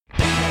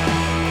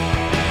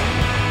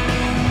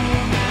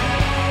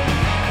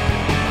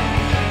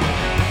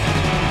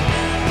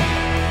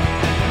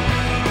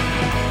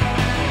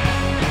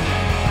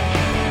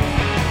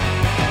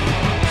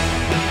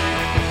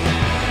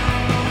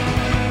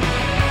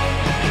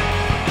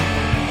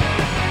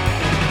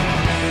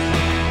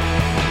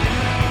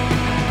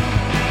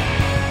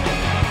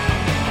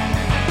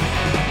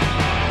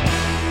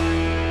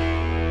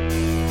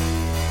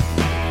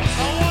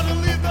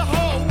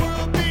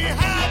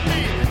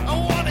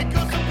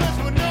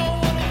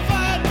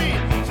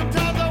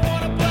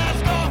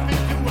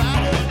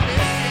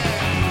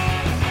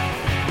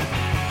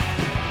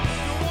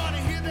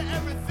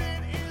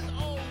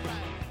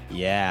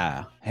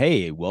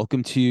Hey,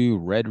 welcome to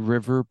Red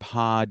River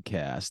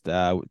Podcast.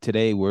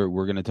 Today we're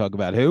going to talk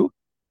about who?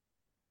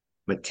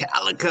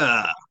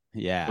 Metallica,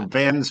 the Yeah.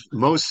 band's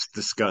most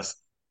discussed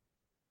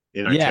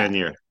in our Yeah,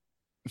 tenure.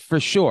 for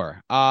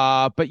sure.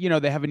 But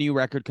they have a new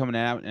record coming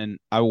out and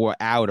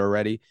out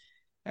already.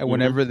 And Hmm.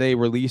 whenever they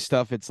release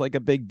stuff, it's like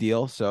a big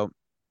deal. So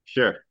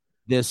Sure.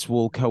 this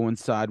will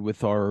coincide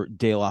with our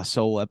De La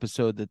Soul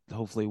episode that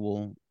hopefully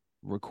we'll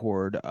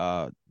record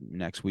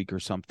next week or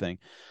something.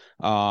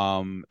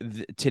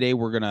 Today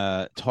we're going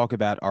to talk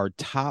about our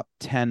top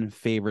 10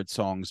 favorite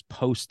songs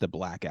post the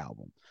Black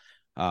Album.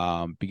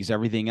 Because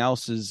everything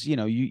else is,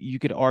 you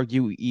could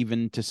argue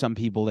even to some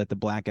people that the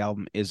Black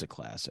Album is a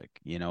classic.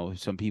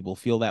 Some people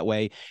feel that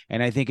way,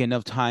 and I think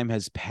enough time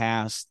has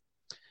passed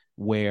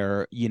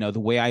where the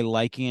way I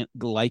liken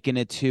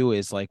it to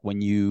is like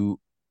when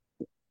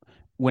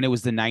it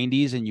was the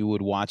 90s and you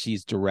would watch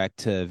these direct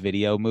to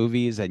video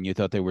movies and you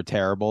thought they were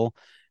terrible,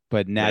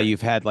 but now Yeah.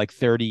 you've had like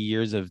 30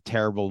 years of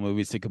terrible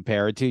movies to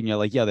compare it to, and you're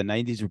like, yeah, the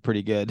 90s were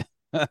pretty good.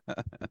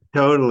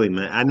 Totally,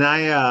 man. And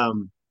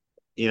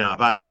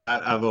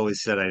I've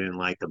always said I didn't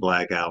like the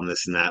Black Album,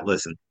 this and that.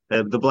 Listen,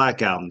 the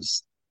Black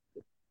Album's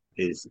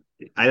is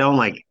I don't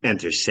like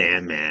Enter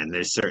Sandman.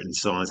 There's certain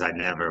songs I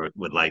never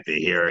would like to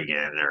hear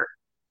again, or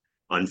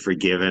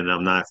Unforgiven.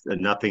 I'm not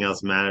Nothing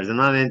Else Matters. I'm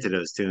not into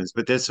those tunes,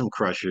 but there's some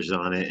crushers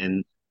on it.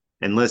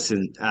 And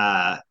listen,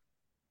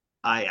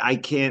 I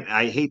can't.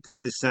 I hate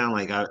to sound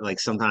like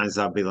sometimes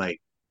I'll be like,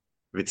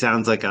 if it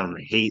sounds like I'm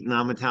hating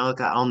on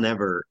Metallica, I'll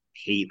never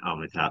hate on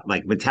Metallica.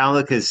 Like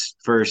Metallica's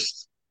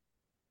first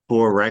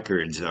four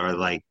records are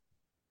like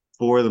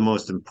four of the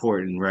most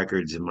important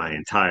records in my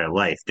entire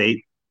life.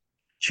 They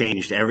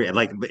changed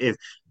like if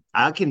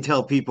I can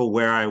tell people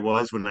where I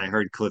was when I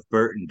heard Cliff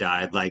Burton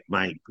died, like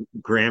my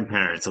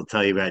grandparents will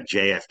tell you about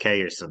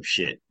JFK or some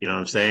shit. You know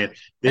what I'm saying?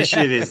 This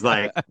shit is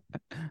like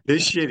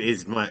this shit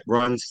is my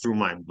runs through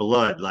my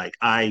blood. Like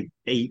I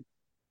ate,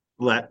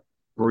 let,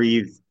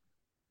 breathe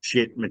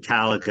shit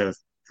Metallica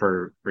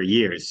for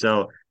years.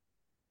 So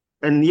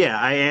and yeah,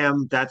 I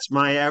am. That's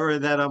my era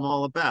that I'm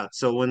all about.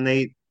 So when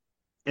they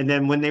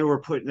were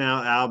putting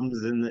out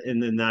albums in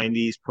the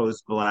 '90s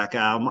post Black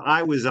Album,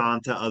 I was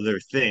on to other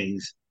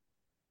things.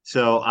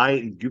 So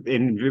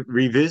in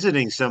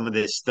revisiting some of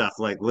this stuff,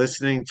 like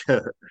listening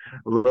to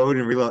Load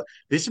and Reload,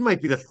 this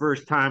might be the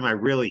first time I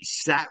really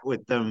sat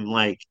with them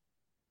like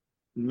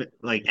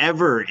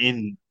ever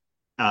in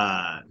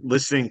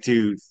listening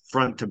to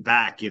front to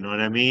back, you know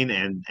what I mean?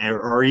 And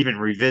or even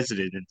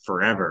revisited it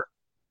forever.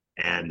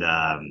 And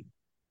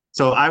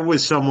so I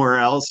was somewhere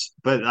else,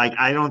 but like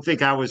I don't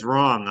think I was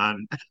wrong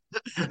on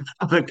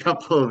on a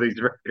couple of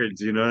these records,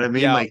 you know what I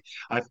mean? Yeah. Like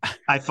I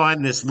I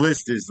find this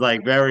list is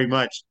like very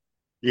much,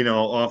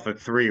 off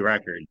of three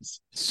records,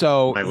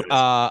 So my list.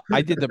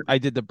 I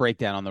did the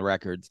breakdown on the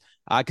records.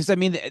 Because I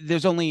mean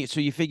there's only, so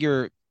you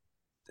figure,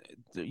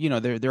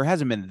 there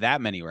hasn't been that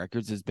many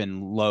records. There's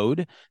been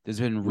Load, there's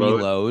been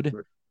Load,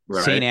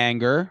 Reload, Saint right?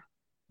 Anger,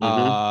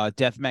 Mm-hmm.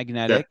 Death That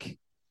Magnetic,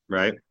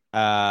 right.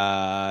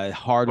 Hardwired,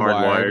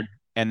 Hardwired,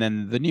 and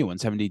then the new one,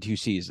 72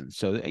 Seasons.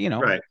 So,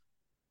 right.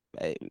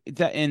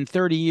 that in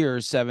 30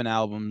 years, seven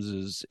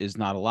albums is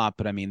not a lot,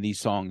 but I mean these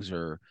songs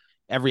are,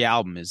 every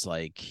album is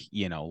like,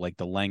 like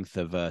the length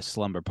of a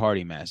Slumber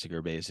Party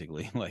Massacre,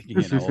 basically. Like,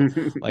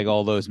 like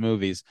all those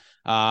movies.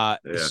 Yeah.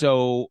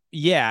 So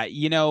yeah,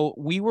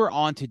 we were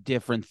on to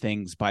different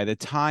things by the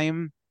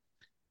time,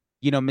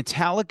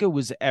 Metallica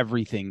was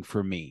everything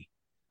for me.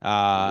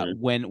 Hmm.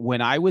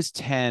 When I was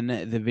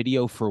 10, the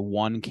video for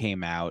One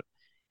came out,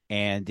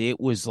 and it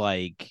was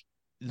like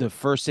the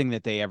first thing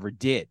that they ever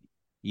did.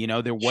 There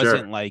Sure.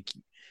 wasn't like,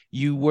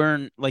 you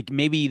weren't like,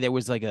 maybe there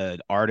was like an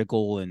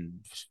article in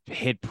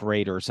Hit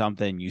Parade or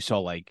something. You saw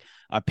like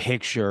a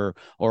picture,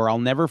 or I'll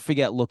never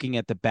forget looking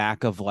at the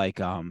back of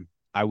like,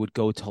 I would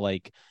go to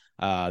like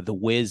the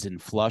Wiz in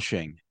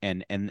Flushing,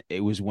 and it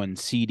was when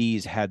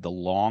CDs had the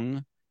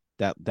long,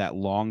 that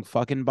long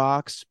fucking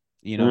box,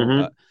 you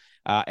know,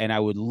 uh, Hmm. and I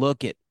would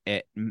look at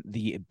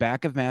the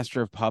back of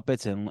Master of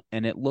Puppets, and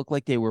it looked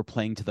like they were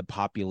playing to the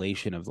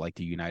population of like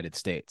the United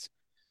States.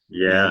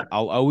 Yeah.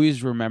 I'll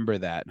always remember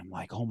that. And I'm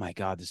like, oh my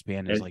God, this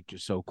band is And like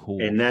just so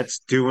cool. and that's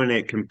doing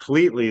it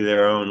completely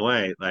their own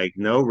way. Like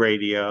no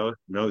radio,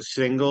 no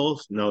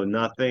singles, no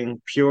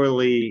nothing,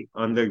 purely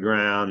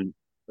underground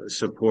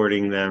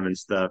supporting them and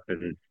stuff.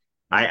 And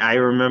I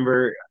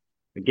remember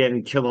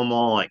getting Kill 'Em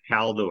All at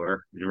Caldor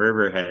in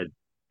Riverhead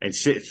and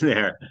sitting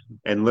there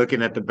and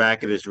looking at the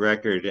back of this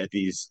record at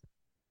these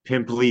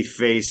pimply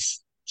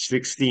faced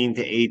 16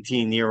 to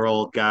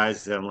 18-year-old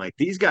guys. And I'm like,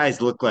 these guys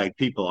look like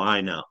people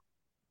I know.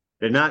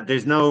 They're not,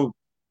 there's no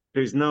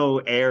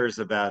airs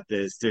about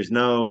this. There's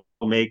no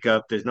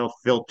makeup. There's no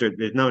filter.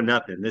 There's no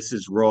nothing. This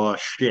is raw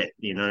shit.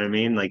 You know what I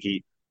mean?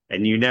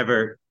 And you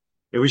never,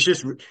 it was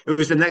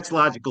the next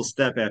logical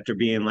step after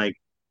being like,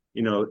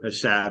 a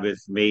Sabbath,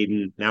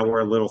 Maiden. Now we're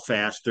a little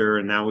faster,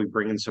 and now we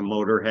bring in some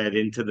Motorhead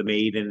into the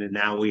Maiden, and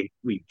now we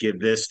give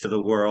this to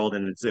the world,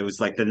 and it was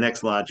like the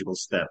next logical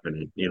step,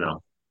 and.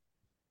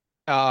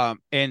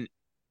 And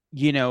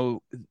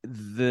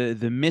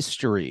the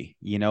mystery,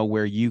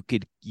 where you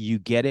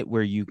get it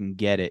where you can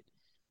get it.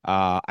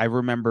 I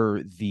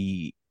remember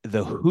the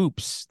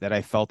hoops that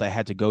I felt I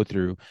had to go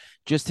through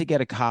just to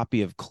get a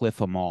copy of Cliff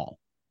Amal.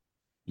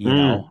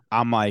 Mm,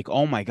 I'm like,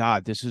 oh my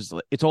God,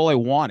 it's all I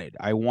wanted.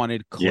 I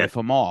wanted yeah. Cliff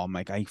Amal. I'm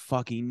like, I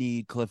fucking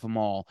need Cliff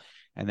Amal.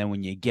 And then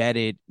when you get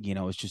it,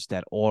 it's just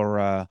that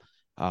aura.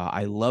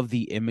 I love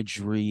the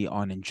imagery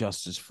on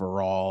Injustice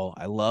for All.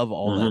 I love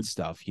all that Hmm.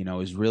 stuff,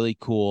 is really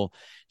cool.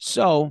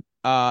 So,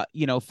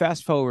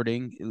 fast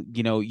forwarding,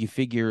 you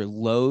figure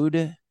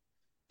Load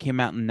came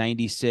out in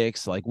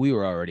 96, like we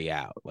were already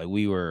out. Like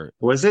we were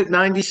Was it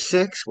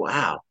 96?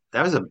 Wow.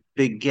 That was a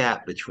big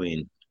gap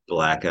between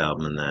Black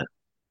Album and that.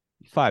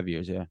 5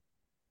 years, yeah.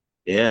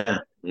 Yeah.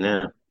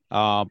 Yeah.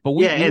 But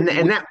we Yeah, we and we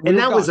that we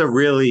were was gone. a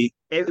really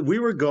we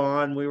were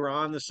gone. We were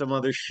on to some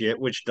other shit,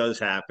 which does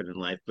happen in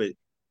life. But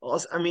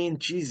also, I mean,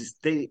 Jesus,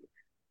 they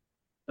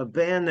a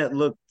band that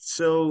looked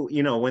so,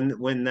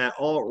 when that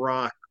alt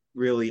rock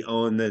really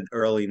owned the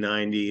early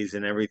 90s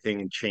and everything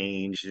had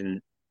changed,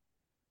 and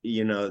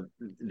you know,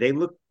 they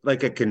looked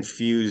like a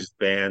confused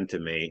band to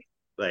me.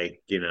 Like,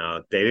 they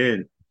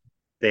didn't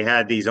they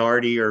had these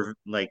arty or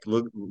like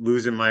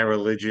losing my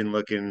religion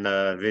looking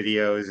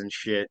videos and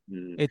shit,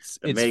 and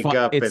the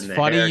makeup It's and the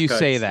funny you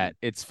say haircuts, and that.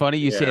 It's funny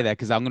you say yeah. that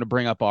because I'm going to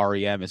bring up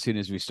REM as soon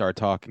as we start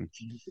talking.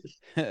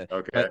 But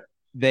Okay.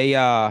 they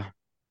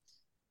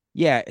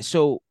yeah,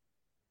 so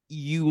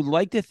you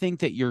like to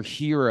think that your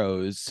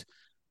heroes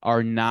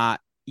are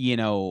not,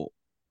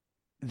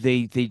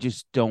 they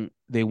just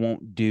they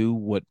won't do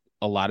what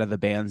a lot of the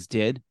bands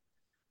did,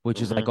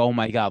 which is like, Hmm. oh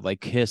my God,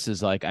 like Kiss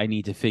is like, I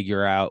need to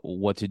figure out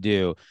what to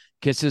do.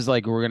 Kiss is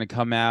like, we're gonna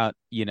come out,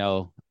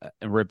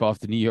 and rip off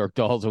the New York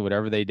Dolls or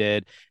whatever they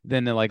did.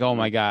 Then they're like, oh Hmm.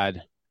 my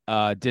God,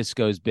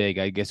 disco's big.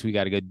 I guess we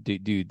got to go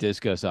do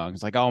disco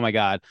songs. Like, oh my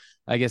God,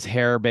 I guess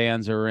hair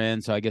bands are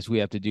in, so I guess we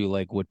have to do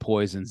like what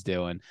Poison's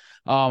doing.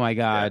 Oh my Yeah.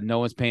 God, no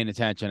one's paying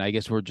attention. I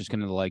guess we're just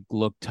gonna like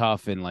look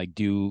tough and like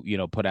do,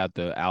 put out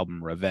the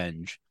album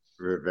Revenge.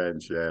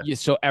 Revenge. Yeah. Yeah,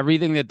 so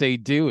everything that they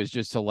do is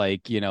just to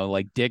like,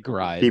 like dick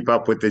ride. Keep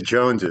up with the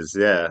Joneses.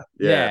 Yeah.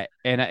 Yeah.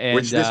 Yeah, and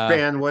Which this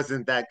band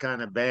wasn't that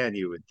kind of band,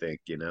 you would think,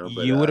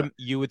 but you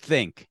would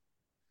think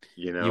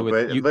you would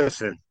but you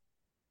listen,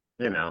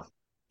 you know,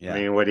 I yeah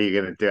mean, what are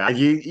you gonna do?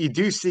 You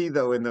do see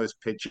though in those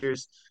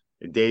pictures,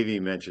 Davey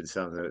mentioned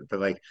something, but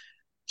like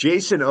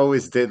Jason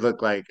always did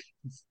look like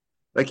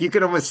you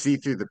could almost see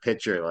through the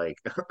picture, like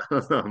I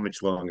don't know how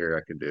much longer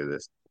I can do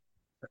this.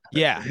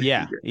 yeah.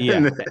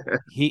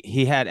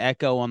 He had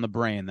Echo on the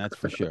brain, that's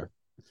for sure.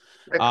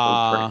 Echo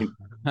Uh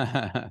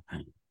brain.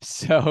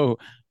 so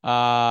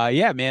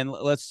yeah, man,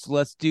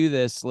 let's do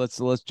this. Let's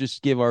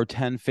just give our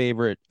 10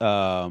 favorite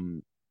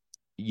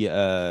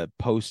yeah,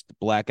 post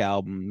Black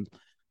Album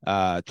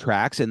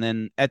tracks, and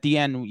then at the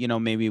end,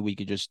 maybe we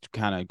could just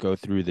kind of go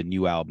through the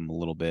new album a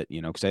little bit,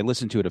 because I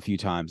listened to it a few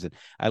times and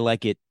I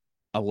like it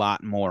a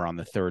lot more on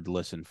the third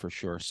listen for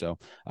sure. So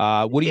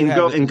what do you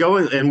have?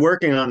 Going and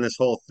working on this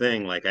whole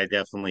thing, like I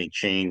definitely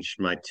changed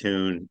my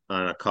tune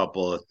on a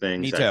couple of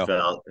Me things I too.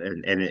 felt,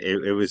 and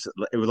it was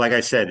like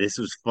I said, this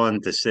was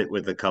fun to sit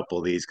with a couple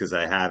of these because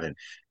I haven't.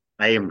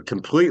 I am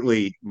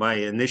completely my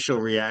initial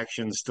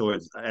reactions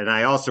towards, and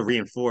I also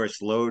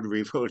reinforced Load,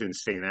 Reload, and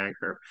Saint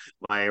Anger.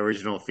 My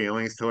original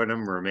feelings toward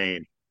them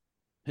remain.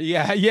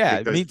 Yeah,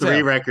 Like those me three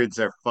too. records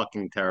are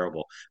fucking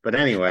terrible. But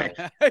anyway,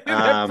 They're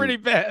um, pretty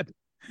bad.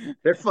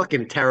 they're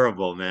fucking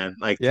terrible, man.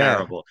 Like Yeah,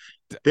 terrible.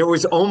 There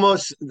was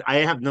almost I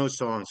have no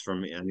songs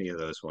from any of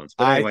those ones.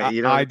 But I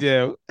anyway, I, I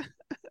do.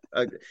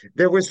 uh,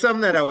 there was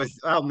some that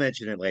I'll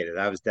mention it later.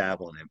 That I was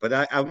dabbling in.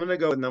 But I'm gonna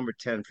go with number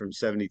 10 from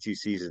 72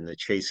 Season, the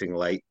Chasing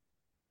Light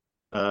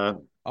uh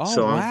Oh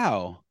song.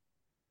 wow.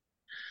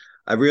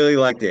 I really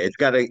liked it.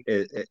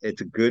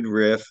 It's a good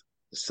riff,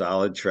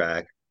 solid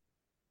track.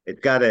 It's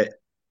got a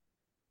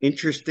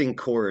interesting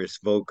chorus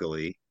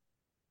vocally.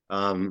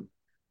 Um,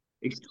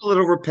 it's a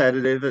little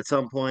repetitive at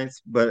some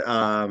points,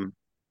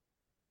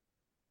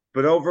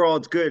 but overall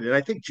it's good. And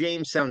I think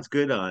James sounds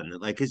good on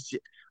it. Like his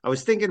I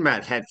was thinking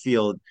about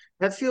Hetfield.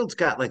 Hetfield's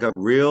got like a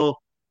real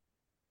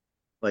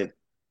like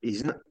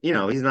he's not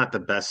he's not the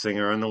best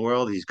singer in the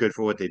world. He's good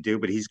for what they do,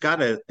 but he's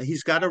got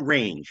a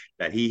range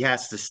that he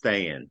has to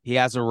stay in He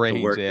has a to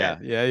range. work Yeah,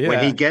 that. yeah, When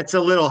he yeah, gets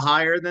a little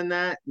higher than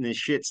that and the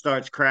shit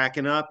starts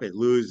cracking up, it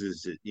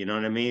loses it. You know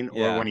what I mean? Or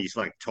yeah, when he's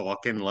like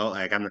talking low,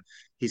 like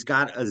he's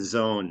got a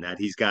zone that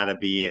he's got to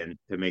be in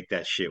to make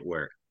that shit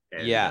work.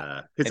 And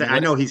yeah. because And I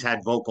what? know he's had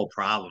vocal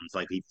problems,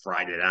 like he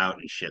fried it out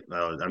and shit.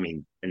 Though I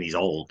mean, and he's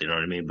old, you know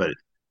what I mean? But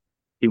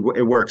it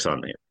works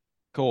on me.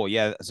 Cool.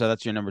 Yeah. So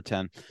that's your number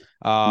 10.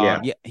 Yeah.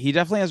 Yeah, he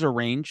definitely has a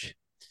range,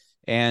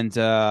 and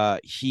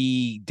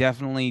he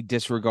definitely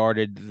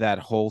disregarded that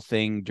whole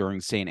thing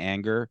during Saint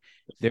Anger.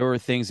 There were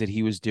things that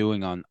he was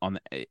doing on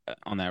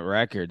that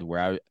record where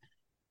I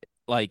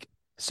like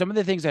some of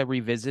the things I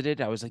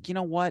revisited. I was like, you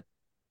know what?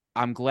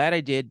 I'm glad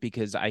I did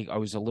because I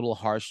was a little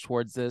harsh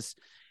towards this,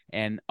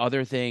 and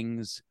other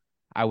things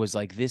I was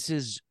like, this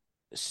is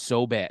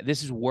so bad.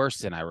 This is worse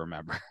than I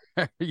remember.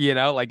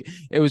 Like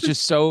it was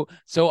just so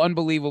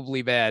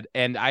unbelievably bad.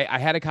 And I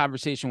had a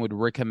conversation with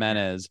Rick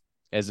Jimenez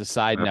as a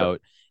side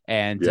note,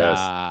 and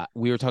Yes.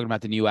 we were talking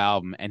about the new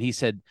album, and he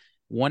said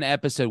one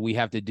episode we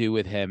have to do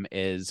with him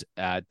is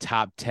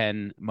top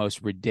 10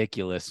 most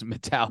ridiculous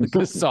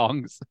Metallica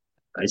songs.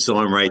 I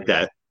saw him write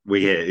that.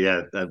 We hit,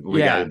 yeah, we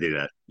got Yeah. to do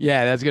that.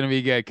 Yeah, that's gonna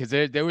be good because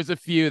there was a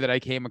few that I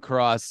came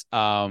across.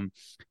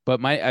 But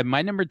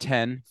my number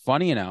 10,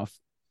 funny enough,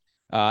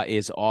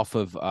 is off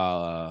of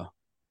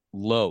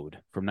Load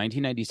from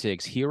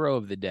 1996, Hero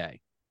of the Day.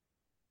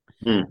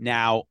 Hmm.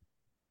 Now,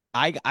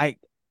 I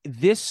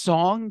this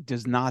song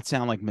does not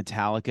sound like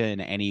Metallica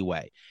in any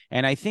way.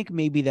 And I think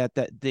maybe that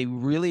they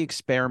really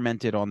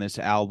experimented on this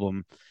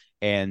album,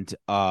 and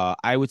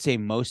I would say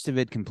most of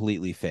it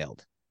completely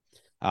failed.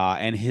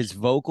 And his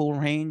vocal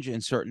range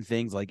and certain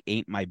things like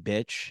Ain't My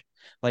Bitch.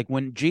 Like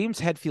when James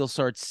Hetfield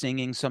starts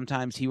singing,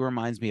 sometimes he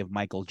reminds me of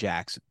Michael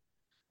Jackson.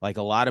 Like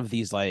a lot of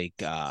these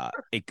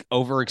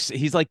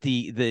he's like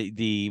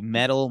the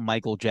metal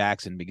Michael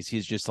Jackson because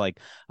he's just like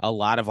a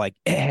lot of like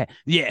yeah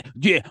yeah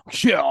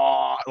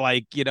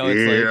like it's like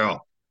Yeah.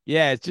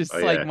 yeah it's Oh just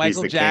like yeah, he's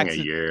Michael the king of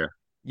Jackson. yeah.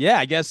 Yeah,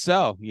 I guess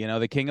so.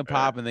 The king of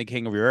pop and the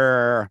king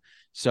of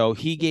so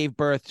he gave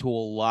birth to a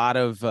lot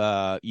of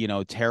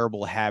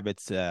terrible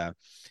habits.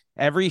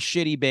 Every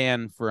shitty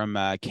band from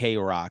K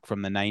Rock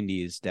from the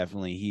 90s,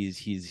 definitely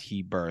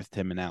he birthed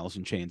him and Alice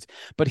in Chains.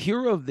 But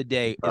Hero of the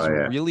Day is Oh a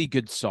yeah. really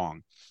good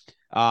song.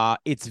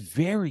 It's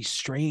very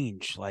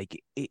strange,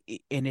 like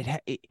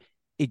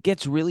it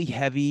gets really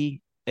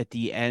heavy at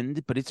the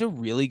end, but it's a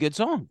really good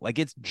song. Like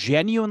it's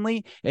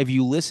genuinely, if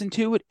you listen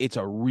to it, it's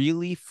a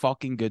really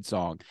fucking good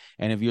song.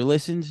 And if you're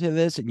listening to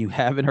this and you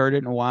haven't heard it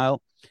in a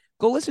while,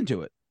 go listen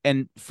to it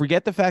and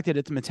forget the fact that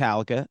it's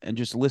Metallica and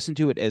just listen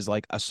to it as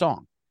like a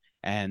song.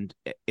 And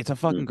it's a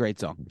fucking Hmm. great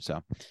song.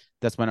 So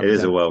that's my It number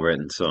is a 10.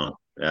 well-written song.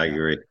 I Yeah.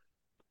 agree.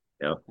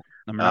 Yeah.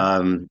 Number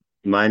nine.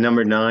 My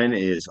number nine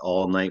is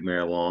All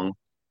Nightmare Long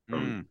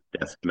from Mm.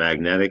 Death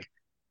Magnetic.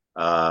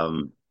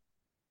 Um,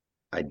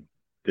 I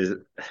this,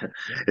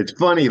 it's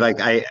funny, like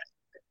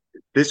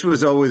this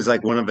was always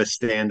like one of the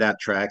standout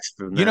tracks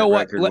from You know that what?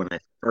 record when I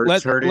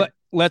first heard it.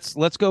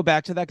 Let's go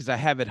back to that because I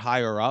have it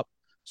higher up.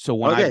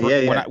 So Okay,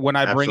 yeah, yeah, when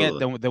I bring it,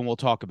 absolutely, then we'll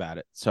talk about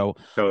it. So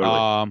totally.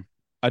 um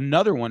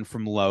another one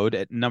from Load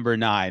at number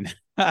 9.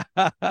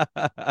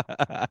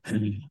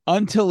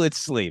 Until It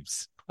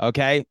Sleeps.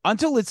 Okay.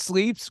 Until It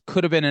Sleeps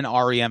could have been an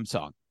REM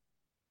song.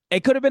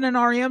 It could have been an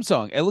REM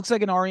song. It looks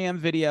like an REM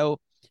video.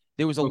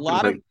 There was a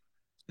lot of Totally.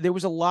 there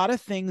was a lot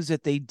of things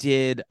that they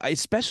did,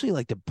 especially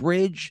like the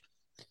bridge.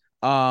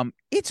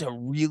 It's a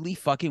really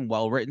fucking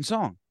well-written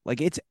song.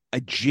 Like it's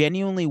a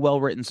genuinely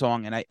well-written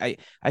song, and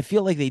I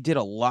feel like they did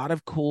a lot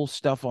of cool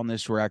stuff on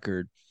this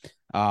record.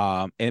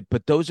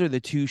 But those are the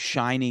two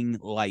shining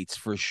lights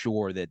for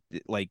sure that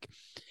like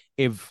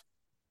if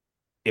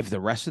the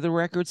rest of the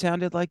record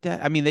sounded like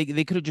that, I mean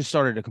they could have just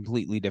started a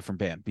completely different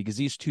band because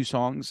these two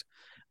songs,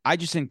 I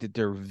just think that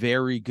they're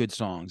very good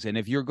songs. And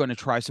if you're going to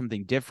try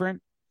something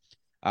different,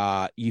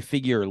 you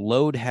figure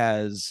Load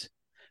has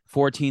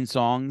 14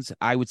 songs.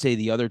 I would say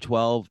the other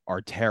 12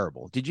 are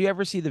terrible. Did you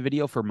ever see the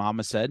video for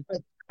Mama Said?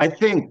 I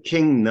think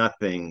King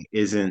Nothing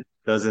isn't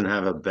doesn't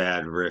have a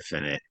bad riff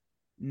in it.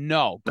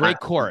 No, Not great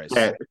chorus.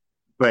 that,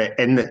 but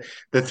and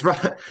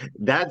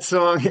that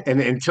song and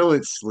until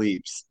it's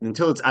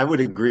I would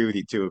agree with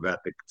you too about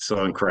the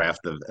song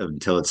craft of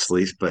Until It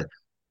Sleeps, but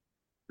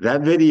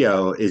that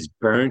video is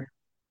burnt.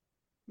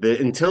 The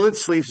Until It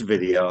Sleeps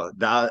video,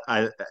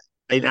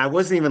 and I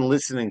wasn't even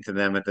listening to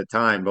them at the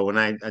time, but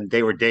when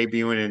they were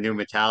debuting a new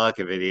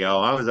Metallica video,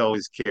 I was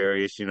always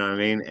curious, you know what I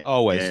mean?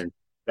 Always. And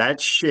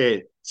that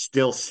shit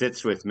still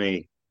sits with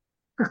me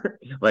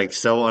like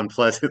so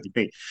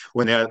unpleasantly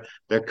when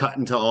they're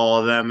cutting to all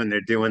of them and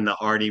they're doing the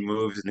arty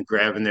moves and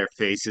grabbing their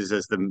faces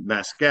as the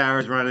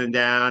mascara's running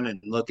down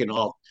and looking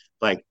all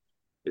like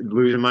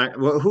losing my.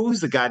 Well, who was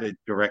the guy that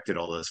directed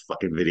all those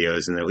fucking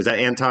videos? And was that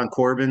Anton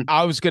Corbin?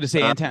 I was going to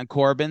say Uh, Anton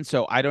Corbin,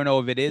 so I don't know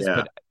if it is, yeah,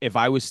 but if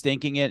I was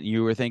thinking it and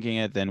you were thinking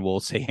it, then we'll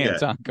say yeah.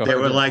 Anton They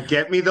were Corbin. like,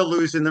 "Get me the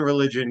losing the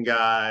religion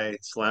guy."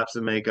 Slap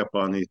some makeup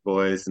on these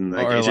boys, and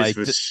like Or it just like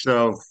was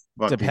so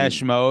Depeche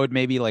fucking. Mode,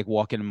 maybe like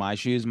Walking in My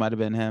Shoes might have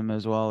been him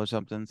as well or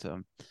something. So,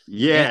 and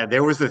Yeah,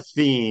 there was a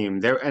theme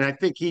there, and I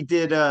think he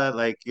did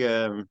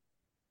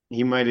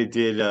he might have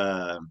did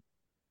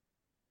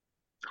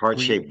heart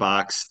green, shaped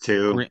box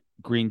too.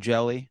 green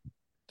jelly,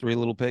 Three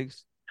Little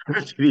Pigs.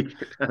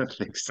 I don't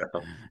think so.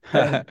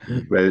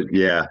 But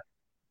yeah,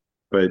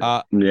 but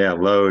uh, yeah,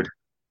 load.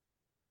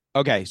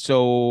 okay,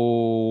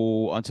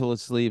 so Until It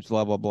Sleeps,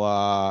 blah blah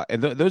blah,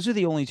 and those are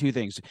the only two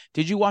things.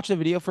 Did you watch the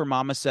video for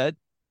Mama Said?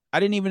 I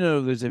didn't even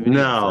know there's a video for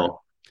it. No,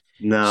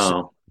 So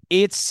no.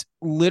 it's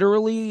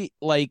literally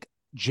like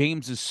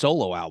James's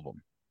solo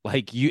album.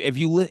 Like if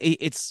you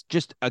it's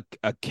just a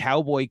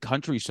cowboy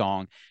country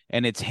song,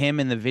 and it's him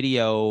in the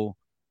video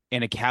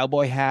in a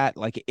cowboy hat.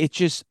 Like it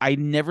just, I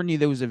never knew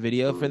there was a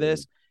video for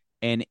this,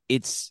 and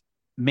it's,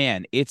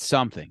 man, it's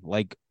something.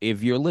 Like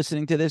if you're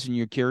listening to this and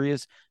you're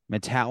curious,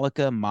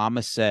 Metallica,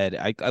 Mama Said.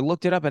 I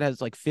looked it up. It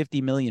has like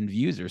 50 million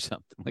views or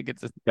something. Like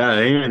it's a, God,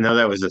 I didn't even know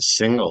that was a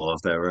single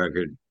of that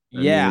record. I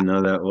didn't yeah. even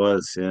know that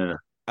was. Yeah.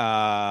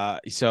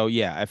 So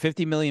yeah, at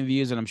 50 million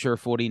views, and I'm sure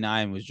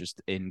 49 was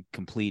just in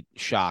complete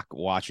shock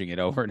watching it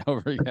over and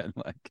over again.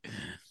 Like,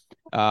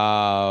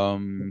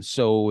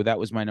 so that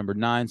was my number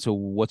nine. So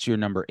what's your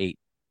number eight?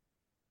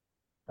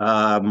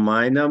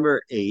 My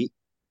number eight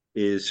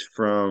is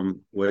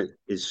from what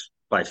is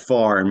by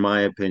far, in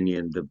my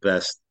opinion, the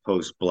best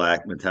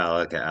post-Black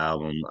Metallica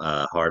album,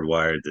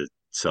 Hardwired to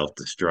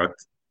Self-Destruct.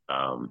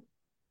 Um,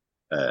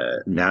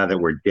 Now That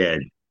We're Dead,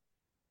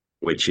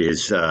 which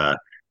is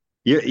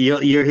you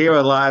hear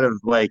a lot of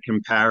like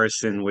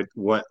comparison with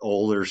what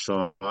older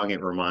song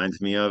it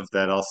reminds me of,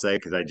 that I'll say,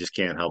 because I just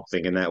can't help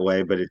thinking that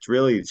way. But it's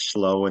really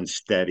slow and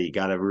steady,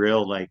 got a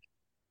real like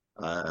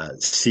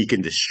seek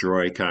and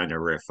destroy kind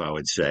of riff, I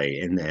would say,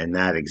 in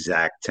that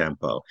exact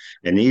tempo.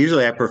 And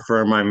usually I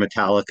prefer my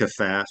Metallica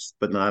fast,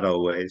 but not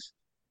always.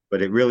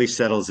 But it really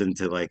settles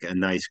into like a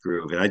nice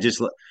groove. And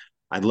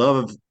I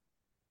love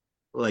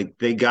like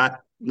they got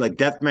like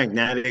Death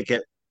Magnetic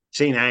at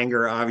Saint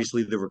Anger,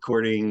 obviously the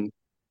recording,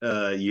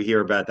 you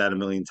hear about that a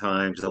million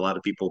times. A lot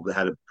of people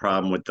had a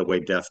problem with the way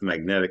Death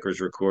Magnetic was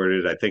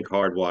recorded. I think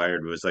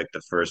Hardwired was like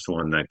the first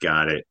one that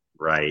got it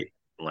right,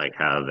 like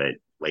how that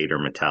later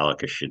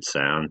Metallica should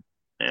sound.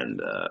 And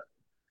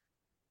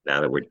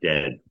Now That We're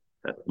Dead,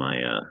 that's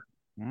my All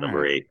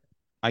number right. eight.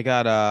 I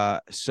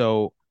got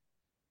so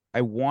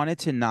I wanted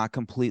to not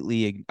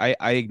completely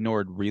I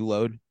ignored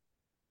Reload,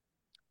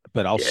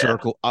 but Yeah.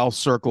 I'll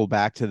circle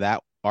back to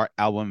that art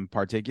album in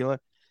particular.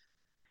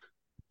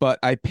 But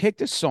I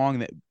picked a song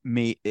that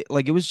made it,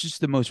 like it was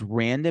just the most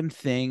random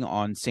thing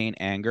on Saint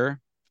Anger.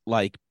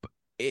 Like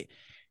it,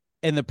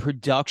 and the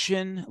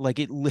production, like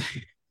it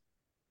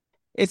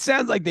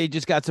sounds like they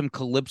just got some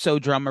calypso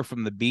drummer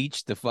from the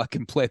beach to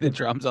fucking play the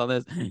drums on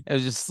this. It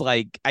was just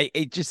like I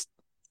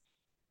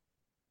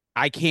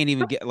can't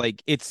even get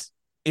like it's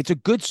a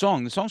good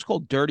song. The song's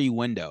called Dirty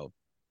Window.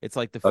 It's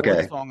like the fourth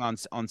Okay. song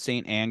on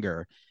Saint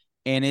Anger.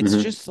 And it's Hmm.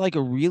 just like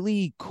a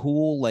really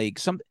cool, like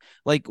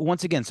like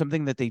once again,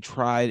 something that they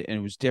tried and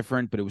it was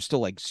different, but it was still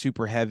like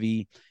super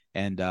heavy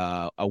and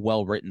a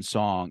well-written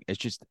song. It's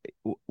just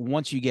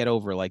once you get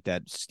over like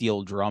that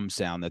steel drum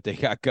sound that they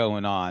got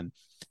going on,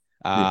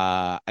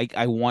 I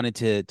wanted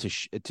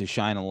to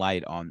shine a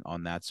light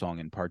on that song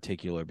in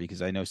particular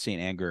because I know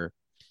Saint Anger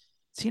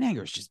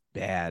is just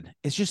bad.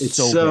 It's just It's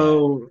so bad.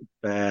 so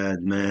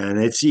bad, man.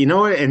 It's you know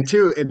what, and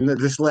two, and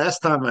this last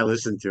time I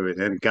listened to it,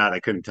 and God, I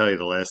couldn't tell you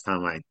the last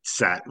time I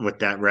sat with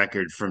that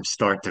record from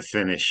start to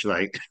finish.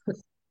 Like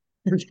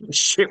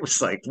shit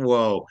was like,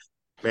 whoa,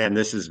 man,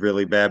 this is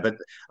really bad. But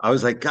I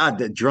was like, God,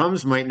 the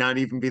drums might not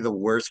even be the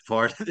worst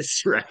part of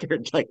this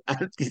record. Like,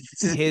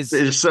 His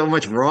there's so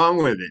much wrong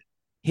with it.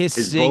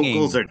 His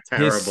vocals are his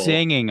terrible.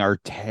 singing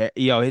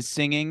his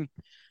singing,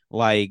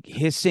 like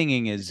his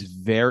singing is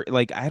very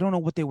like I don't know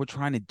what they were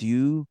trying to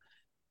do.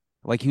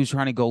 Like he was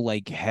trying to go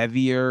like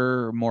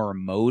heavier, more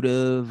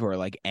emotive, or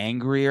like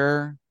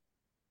angrier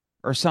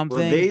or Well,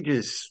 something. they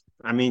just,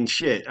 I mean,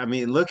 shit. I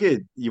mean, look at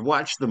you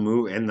watch the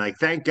movie, and like,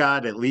 thank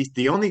God, at least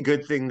the only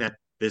good thing that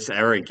this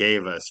era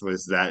gave us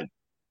was that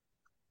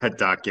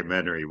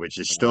documentary, which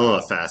is still a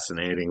Oh,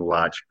 fascinating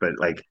watch. But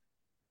like,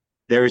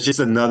 there was just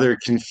another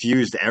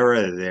confused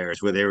era of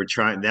theirs where they were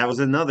trying. That was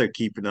another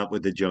keeping up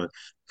with the Jones.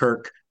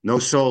 Kirk, no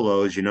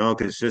solos,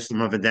 because System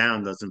of a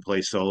Down doesn't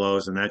play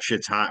solos, and that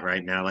shit's hot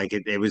right now. Like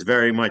it was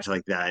very much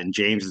like that. And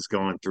James is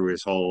going through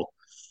his whole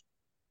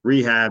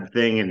rehab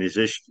thing, and is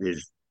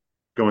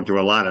going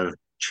through a lot of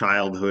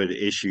childhood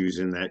issues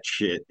in that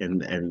shit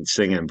and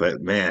singing.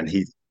 But man,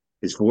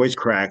 his voice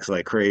cracks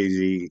like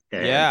crazy,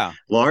 and yeah.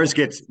 Lars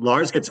gets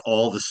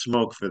all the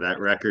smoke for that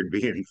record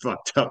being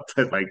fucked up.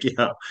 But like,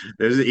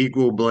 there's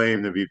equal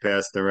blame to be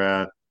passed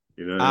around.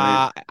 You know what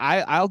I mean?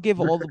 I'll give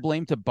all the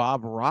blame to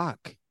Bob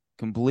Rock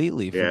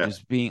completely for Yeah,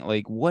 just being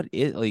like what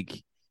it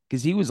like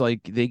because he was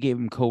like they gave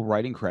him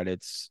co-writing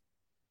credits.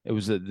 It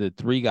was the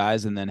three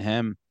guys and then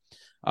him.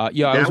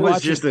 Yeah, I was that was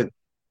watching. just a.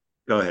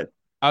 Go ahead.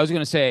 I was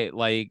gonna say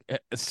like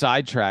a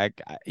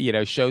sidetrack.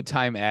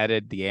 Showtime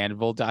added the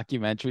Anvil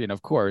documentary, and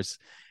of course,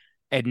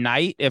 at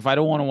night if I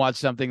don't want to watch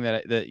something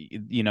that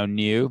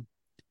new,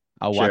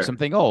 I'll watch Sure.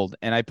 something old.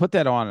 And I put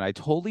that on, and I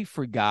totally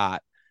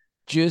forgot.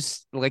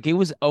 Just like it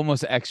was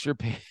almost extra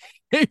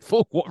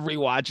painful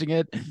rewatching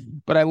it.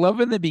 But I love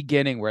in the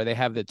beginning where they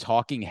have the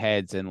talking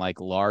heads, and like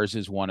Lars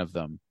is one of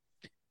them,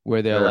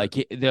 where Yeah.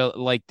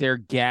 they're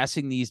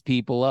gassing these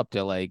people up.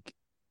 They're like,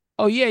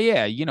 oh yeah,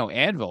 yeah,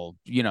 Anvil,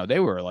 they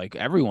were like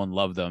everyone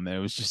loved them. And it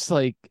was just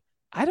like,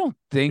 I don't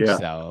think Yeah.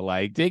 so.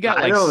 Like they got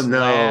I like don't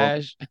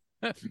know,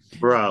 Slash.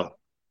 bro.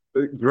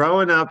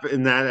 Growing up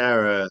in that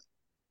era,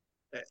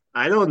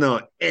 I don't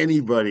know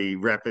anybody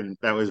repping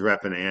that was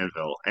repping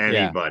Anvil. Yeah.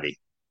 Anybody.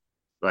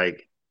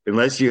 Like,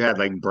 unless you had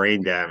like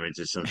brain damage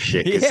or some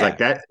shit. Cause like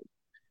Yeah. that,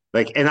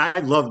 Like, and I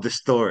love the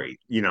story,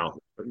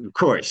 of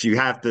course you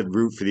have to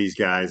root for these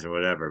guys or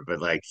whatever,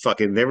 but like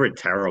fucking they were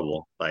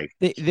terrible. Like,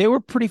 They were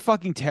pretty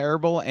fucking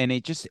terrible, and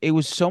it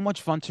was so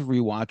much fun to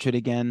rewatch it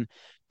again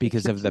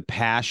because of the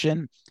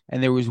passion.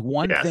 And there was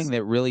one thing yes.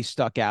 that really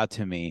stuck out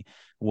to me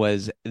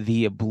was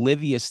the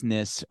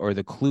obliviousness or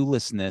the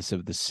cluelessness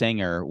of the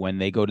singer when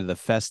they go to the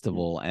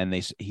festival and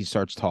he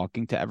starts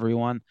talking to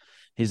everyone.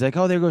 He's like,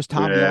 "Oh, there goes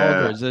Tommy Yeah.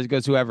 Aldridge, there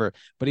goes whoever,"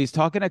 but he's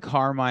talking to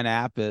Carmine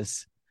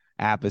Appice,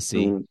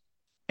 Mm,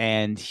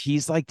 and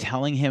he's like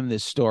telling him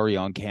this story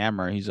on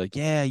camera. He's like,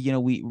 "Yeah,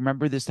 we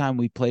remember this time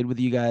we played with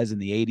you guys in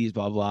the 80s,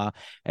 blah blah,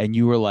 and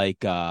you were like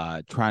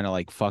trying to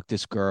like fuck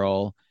this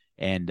girl,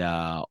 and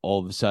all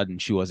of a sudden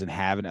she wasn't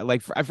having it."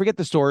 Like, I forget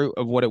the story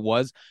of what it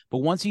was, but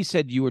once he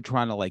said you were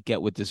trying to like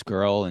get with this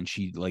girl and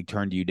she like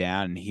turned you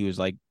down, and he was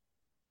like,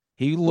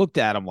 he looked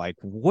at him like,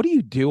 "What are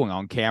you doing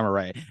on camera?"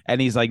 Right?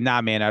 And he's like,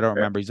 "Nah, man, I don't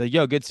remember." He's like,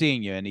 "Yo, good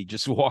seeing you," and he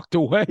just walked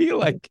away.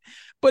 Like,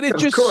 but of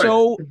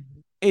course.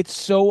 it's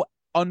so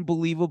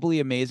unbelievably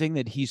amazing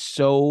that he's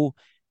so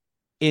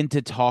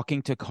into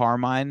talking to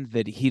Carmine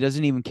that he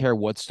doesn't even care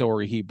what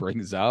story he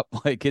brings up.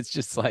 Like, it's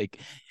just like,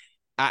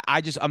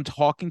 I'm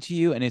talking to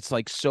you, and it's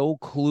like so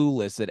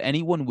clueless that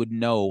anyone would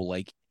know,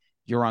 like,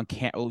 you're on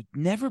camera. Oh,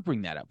 never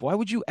bring that up. Why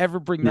would you ever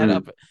bring that Mm,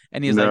 up?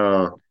 And he's like, no,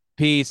 of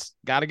 "Peace,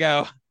 gotta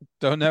go.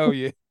 Don't know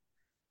you."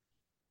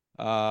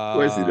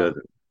 course he Uh,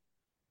 doesn't.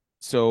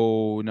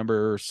 so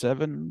number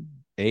seven,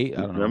 eight,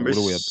 I don't know. Number What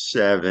are we up?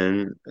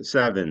 seven.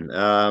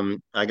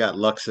 I got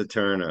Lux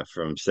Eterna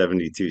from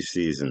 72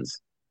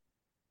 Seasons.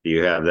 Do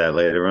you have that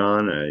later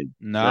on?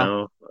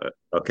 No, No?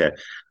 Okay.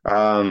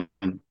 Um,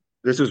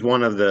 this was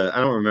one of I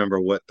don't remember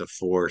what the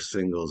four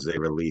singles they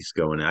released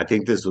going. I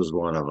think this was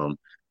one of them.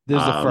 this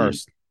is the Um,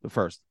 first. The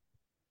first.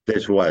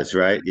 this was,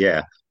 right?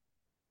 Yeah.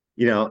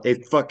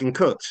 It fucking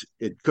cooks.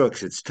 It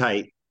cooks. It's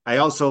tight. I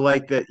also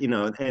like that,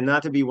 and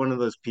not to be one of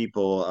those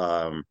people,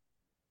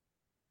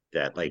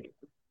 that like,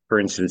 for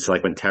instance,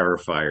 like when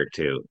Terrifier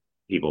 2,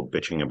 people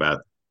bitching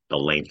about the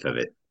length of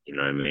it, you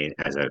know what I mean,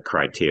 as a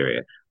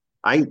criteria.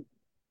 I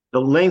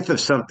The length of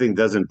something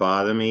doesn't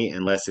bother me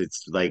unless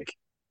it's like,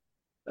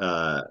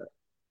 uh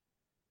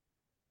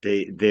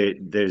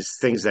there's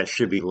things that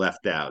should be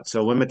left out.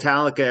 So when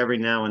Metallica every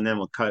now and then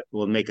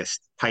will make a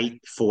tight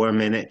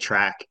 4-minute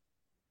track,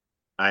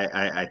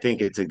 I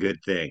think it's a good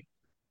thing.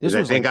 This Because I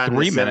was think like on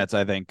the 3 minutes,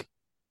 I think.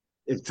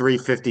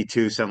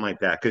 352, something like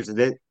that, because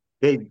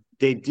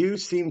they do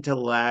seem to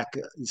lack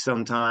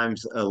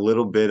sometimes a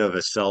little bit of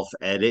a self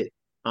edit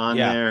on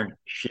Yeah. their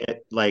shit,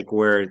 like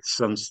where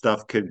some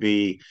stuff could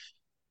be,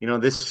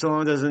 this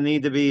song doesn't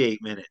need to be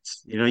 8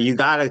 minutes. You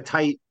gotta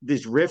tight,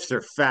 these riffs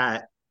are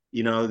fat,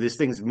 this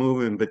thing's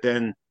moving, but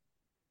then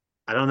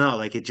I don't know,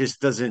 like it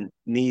just doesn't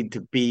need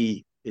to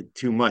be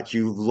too much.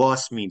 You've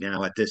lost me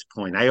now at this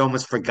point. I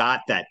almost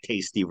forgot that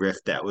tasty riff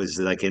that was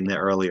like in the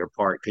earlier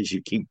part because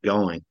you keep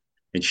going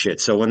and shit.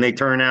 So when they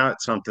turn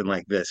out something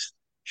like this,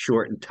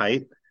 short and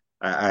tight,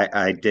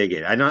 I dig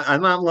it. I'm not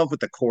in love with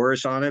the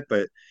chorus on it,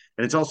 but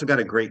and it's also got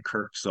a great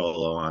Kirk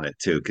solo on it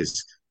too,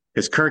 because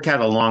Kirk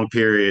had a long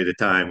period of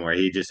time where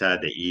he just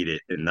had to eat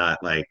it and not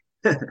like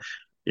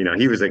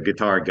he was a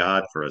guitar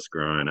god for us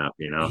growing up,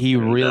 He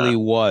and really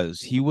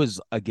was. He was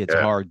a yeah.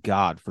 guitar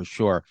god for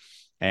sure.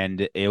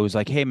 And it was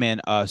like, "Hey man,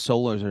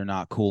 solos are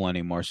not cool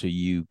anymore, so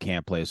you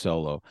can't play a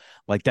solo."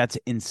 Like, that's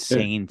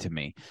insane to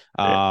me.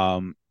 Yeah.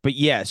 But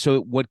yeah,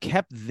 so what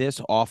kept this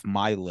off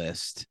my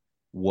list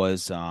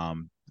was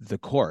the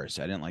chorus.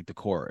 I didn't like the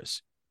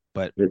chorus.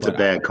 But It's a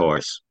bad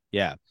course.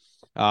 yeah.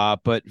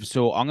 But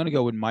so I'm gonna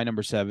go with my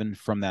number seven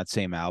from that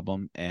same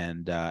album,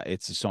 and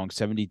it's the song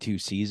 72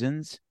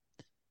 Seasons.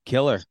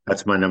 Killer.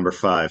 That's my number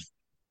five.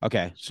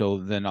 Okay, so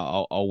then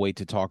I'll wait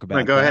to talk All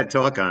right, about go that. ahead,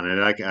 talk on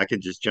it. I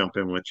could just jump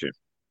in with you.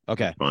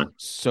 That's Okay. fine.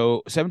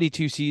 So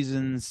 72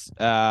 Seasons,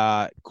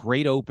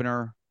 great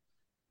opener.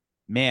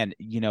 Man,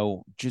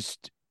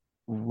 just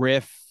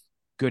riff,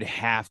 good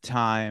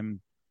halftime.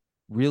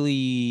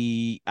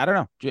 Really, I don't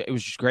know. It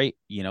was just great.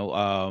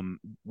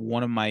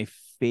 One of my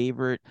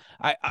favorite.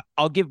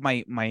 I'll give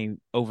my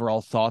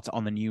overall thoughts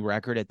on the new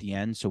record at the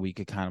end, so we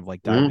could kind of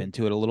like dive Mhm.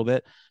 into it a little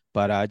bit.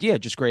 But yeah,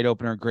 just great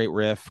opener, great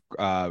riff,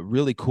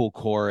 really cool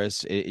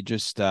chorus. It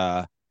just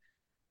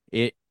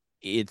it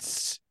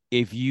it's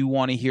if you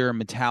want to hear a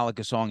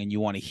Metallica song and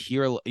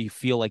you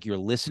feel like you're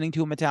listening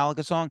to a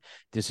Metallica song,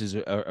 this is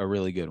a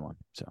really good one.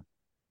 So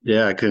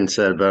Yeah, I couldn't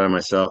say it better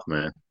myself,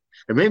 man.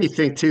 It made me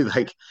think too,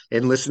 like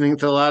in listening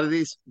to a lot of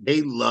these,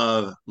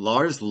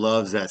 Lars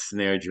loves that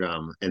snare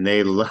drum, and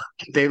they love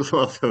they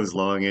love those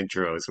long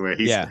intros where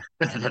he's yeah,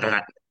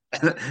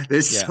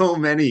 there's yeah. so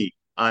many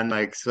on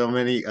like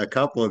a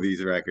couple of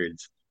these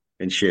records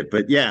and shit.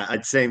 But yeah,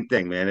 it's same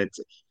thing, man.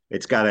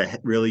 It's got a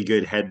really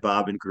good head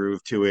bob and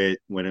groove to it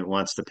when it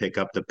wants to pick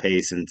up the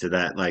pace into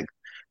that like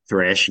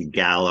thrashy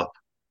gallop,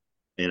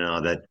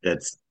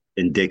 that's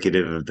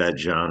indicative of that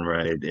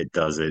genre. It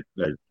does it.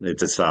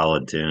 It's a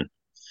solid tune.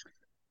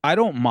 I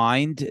don't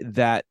mind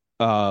that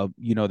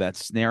that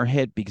snare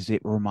hit because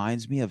it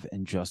reminds me of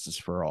Injustice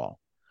for All.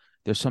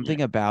 There's Yeah.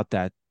 something about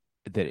that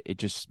that it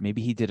just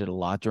maybe he did it a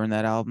lot during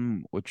that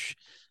album, which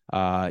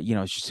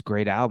it's just a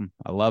great album.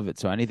 I love it.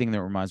 So anything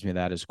that reminds me of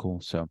that is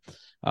cool. So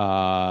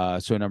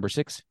so number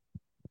six.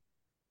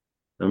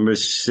 Number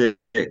six,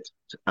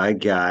 I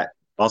got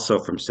also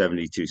from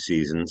 72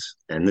 Seasons,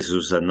 and this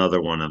was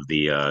another one of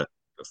the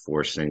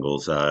four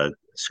singles,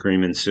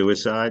 Screaming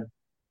Suicide.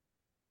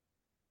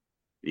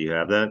 Do you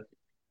have that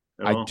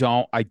at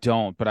all? I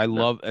don't, but I No.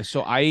 love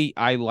so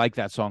I like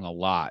that song a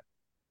lot.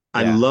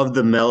 I Yeah. love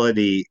the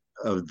melody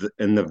of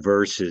in the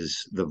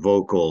verses, the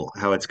vocal,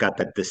 how it's got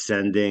that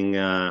descending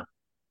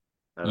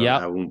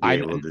Yep. I won't be I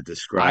able to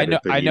describe it,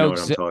 but you know what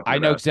I'm talking I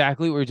know about.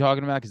 exactly what you're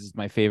talking about because it's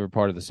my favorite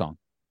part of the song.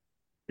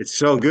 It's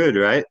so good,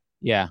 right?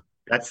 Yeah.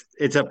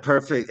 It's a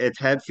perfect it's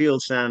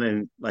Hetfield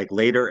sounding like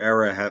later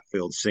era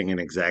Hetfield singing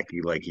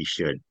exactly like he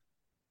should.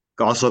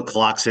 Also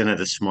clocks in at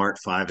a smart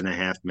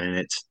 5.5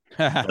 minutes.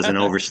 Doesn't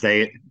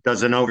overstay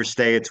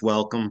its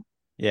welcome.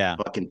 Yeah.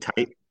 Fucking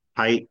tight,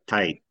 tight,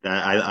 tight.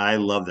 I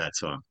love that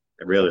song.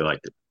 I really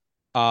liked it.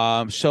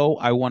 So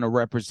I want to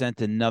represent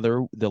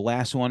the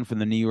last one from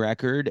the new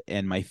record,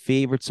 and my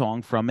favorite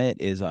song from it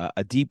is a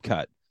deep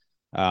cut.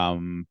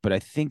 But I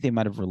think they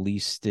might have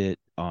released it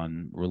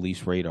on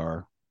Release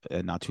Radar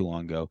not too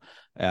long ago.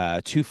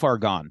 Too Far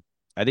Gone.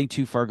 I think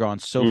Too Far Gone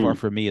so far Mm,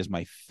 for me is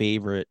my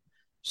favorite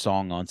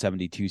song on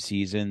 72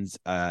 Seasons.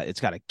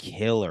 It's got a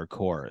killer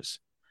chorus.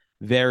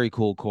 Very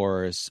cool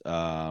chorus.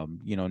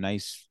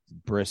 Nice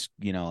brisk,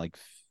 like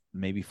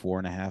maybe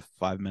 4.5,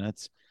 5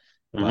 minutes.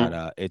 But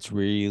hmm it's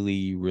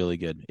really, really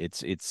good.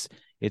 It's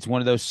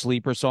one of those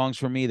sleeper songs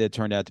for me that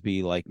turned out to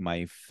be like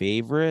my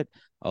favorite,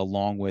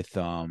 along with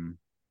man,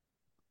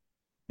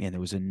 there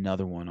was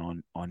another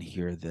one on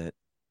here that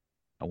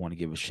I want to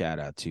give a shout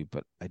out to,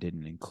 but I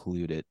didn't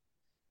include it.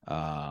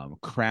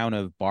 Crown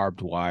of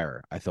Barbed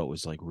Wire, I thought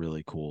was like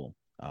really cool.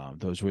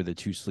 Those were the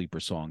two sleeper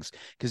songs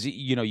because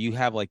you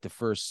have like the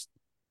first,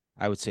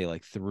 I would say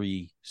like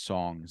three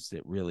songs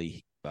that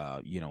really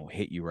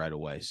hit you right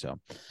away. So,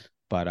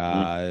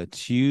 but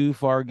Too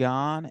Far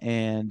Gone,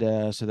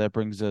 and so that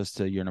brings us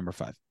to your number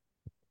five.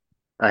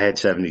 I had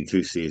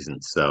 72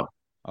 seasons, so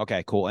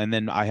Okay, cool. And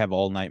then I have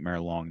All Nightmare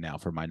Long now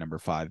for my number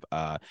five.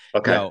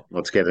 okay, Yo,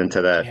 let's get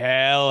into that.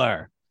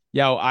 killer.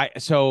 Yo,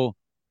 so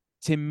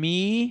to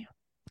me,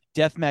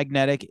 Death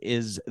Magnetic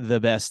is the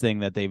best thing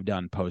that they've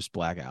done post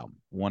Black Album.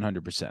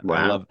 100%. I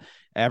Wow. love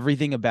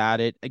everything about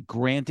it.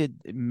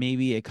 Granted,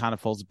 maybe it kind of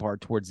falls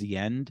apart towards the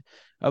end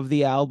of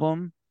the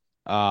album.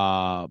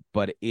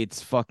 But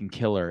it's fucking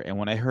killer. And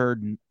when I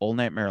heard All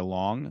Nightmare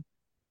Long,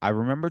 I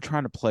remember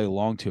trying to play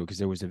along to it because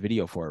there was a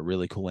video for it,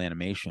 really cool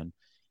animation.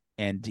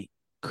 And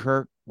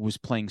Kirk was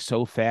playing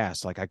so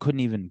fast, like I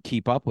couldn't even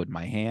keep up with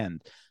my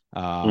hand.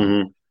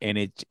 hmm And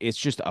it's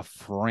just a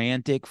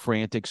frantic,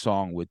 frantic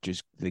song with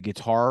just the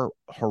guitar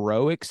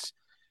heroics.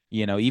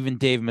 Even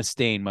Dave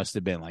Mustaine must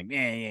have been like,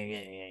 yeah, yeah,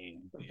 yeah, yeah,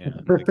 yeah.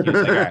 Like he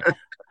was like,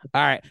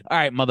 all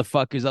right,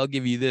 motherfuckers, I'll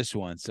give you this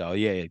one. So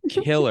yeah,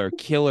 killer,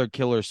 killer,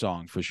 killer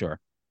song for sure.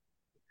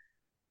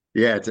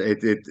 Yeah, I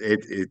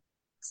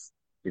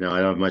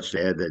don't have much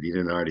to add that you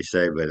didn't already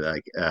say, but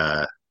like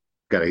got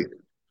a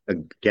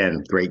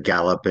again great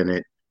gallop in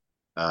it.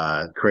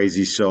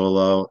 Crazy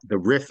solo. The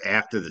riff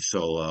after the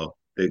solo,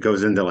 it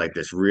goes into like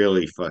this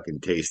really fucking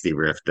tasty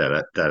riff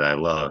that I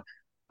love.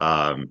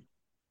 Um,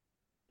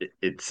 and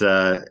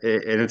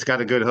it's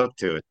got a good hook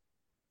to it,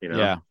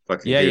 Yeah,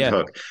 fucking yeah, good yeah.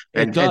 hook.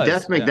 It And Death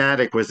does. Yeah.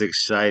 Magnetic was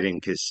exciting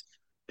because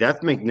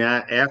Death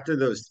Magnetic after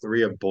those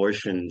three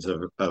abortions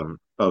of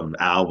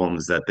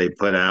albums that they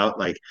put out,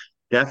 like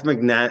Death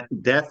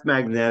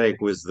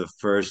Magnetic was the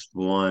first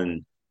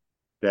one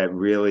that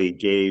really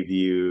gave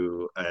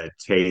you a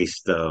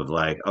taste of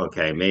like,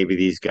 okay, maybe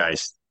these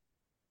guys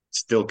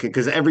still can,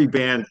 because every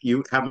band,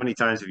 how many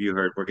times have you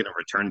heard we're going to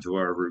return to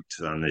our roots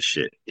on this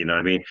shit? You know what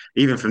I mean?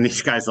 Even from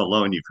these guys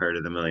alone, you've heard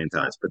it a million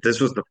times, but this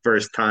was the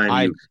first time I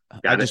you I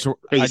got a just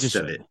I taste just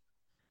of it.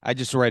 I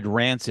just read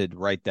Rancid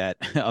write that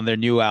on their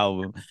new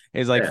album.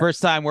 It's like Yeah.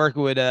 first time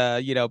working with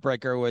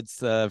Brett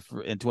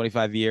Gurewitz in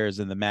 25 years,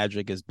 and the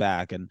magic is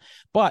back.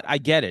 But I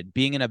get it.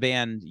 Being in a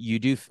band, you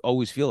do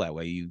always feel that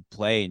way. You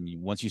play, and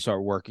once you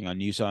start working on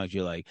new songs,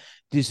 you're like,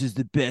 "This is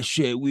the best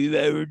shit we've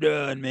ever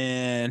done,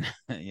 man."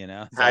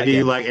 So How I do you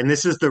get it. like, and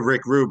this is the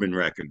Rick Rubin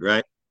record,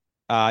 right?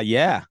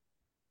 Yeah,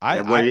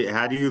 And I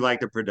how do you like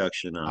the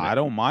production on it? I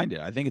don't mind it.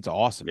 I think it's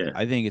awesome. Yeah.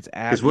 I think it's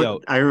Because what yo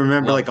I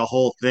remember, love like it. a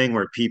whole thing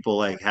where people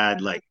like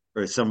had like,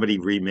 or somebody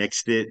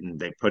remixed it and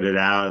they put it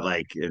out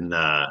like in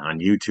on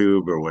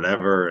YouTube or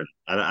whatever.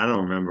 And I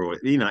don't remember what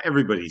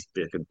everybody's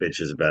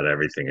bitches about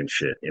everything and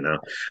shit.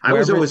 I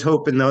was Wherever always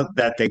hoping though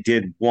that they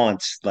did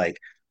once. Like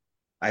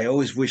I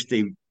always wish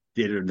they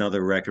did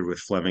another record with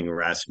Fleming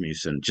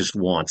Rasmussen just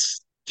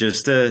once,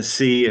 just to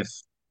see if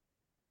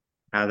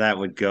how that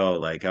would go.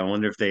 Like I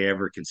wonder if they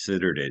ever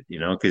considered it.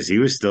 Because he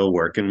was still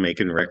working,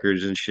 making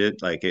records and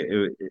shit. Like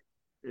it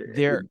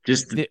there,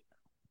 just there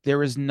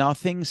there is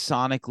nothing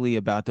sonically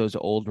about those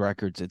old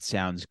records that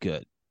sounds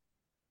good.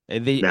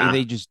 They nah.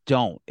 just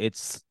don't.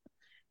 It's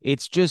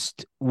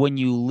just when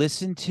you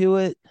listen to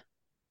it,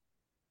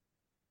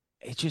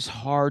 it's just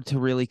hard to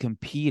really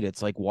compete.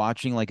 It's like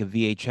watching like a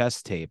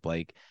VHS tape.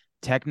 Like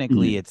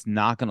technically, Mhm. it's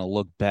not going to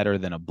look better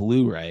than a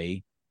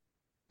Blu-ray,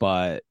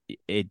 but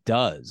it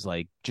does.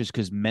 Like just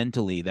because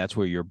mentally, that's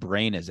where your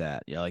brain is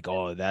at. You're like,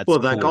 oh, that's Well,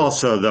 like cool.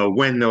 also though,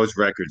 when those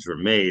records were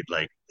made,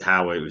 like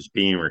how it was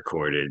being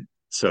recorded.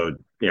 So,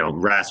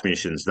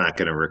 Rasmussen's not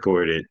going to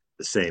record it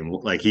the same.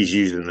 Like he's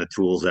using the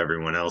tools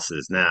everyone else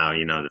is now,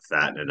 to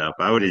fatten it up.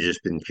 I would have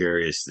just been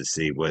curious to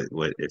see what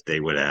if they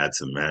would have had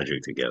some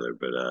magic together.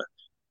 But I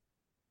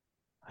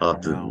I'll don't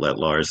have to know. let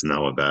Lars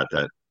know about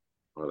that.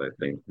 What I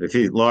think.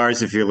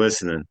 Lars, if you're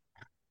listening,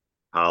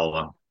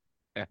 holla.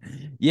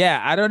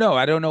 Yeah, I don't know.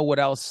 I don't know what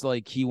else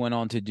like he went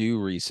on to do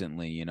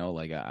recently.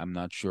 Like I'm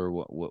not sure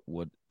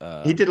what.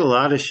 He did a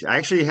lot of. I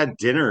actually had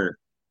dinner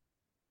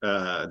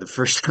the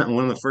first time.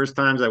 One of the first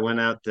times I went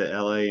out to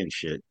L.A. and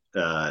shit.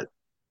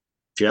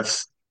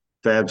 Jeff's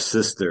Fab's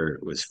sister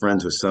was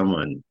friends with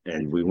someone,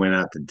 and we went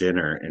out to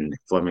dinner, and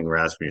Fleming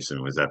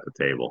Rasmussen was at the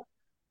table.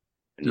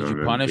 And I Did you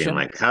remember punish being him?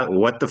 like, "How?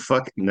 What the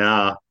fuck?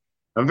 No,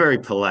 I'm very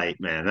polite,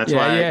 man. That's Yeah,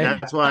 why. yeah.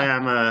 That's why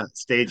I'm a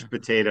stage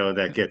potato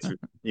that gets,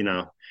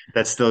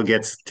 that still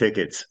gets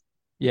tickets."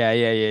 Yeah,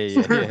 yeah, yeah,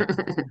 yeah, yeah.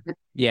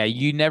 Yeah,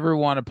 you never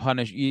want to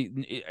punish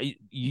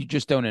you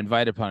just don't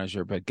invite a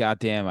punisher, but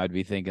goddamn, I'd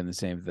be thinking the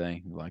same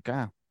thing. Like,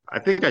 I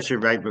think I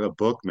should write a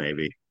book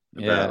maybe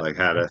about yeah. like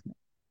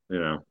you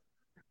know,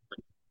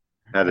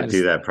 how to I do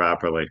just that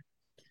properly.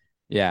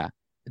 yeah.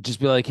 Just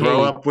be like,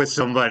 Grow hey, up with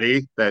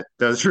somebody that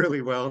does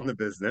really well in the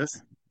business.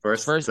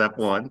 First, first step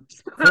one.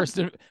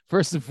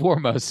 first and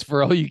foremost,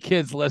 for all you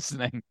kids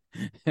listening,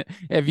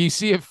 if you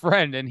see a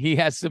friend and he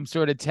has some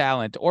sort of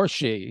talent or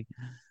she,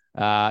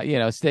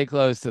 stay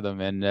close to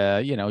them and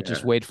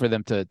just Yeah. wait for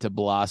them to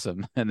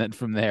blossom. And then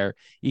from there,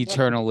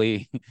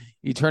 eternally,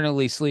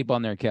 eternally sleep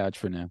on their couch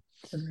for now.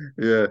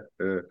 Yeah.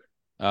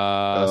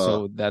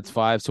 So that's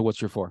five. So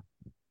what's your four?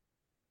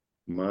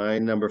 My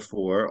number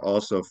four,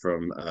 also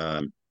from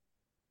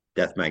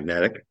Death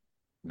Magnetic.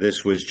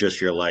 This was just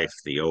your life,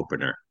 the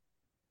opener.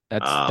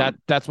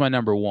 That's my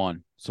number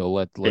one. So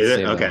let's Is it?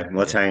 save that Okay, one.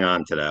 let's Yeah. hang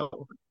on to that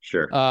one.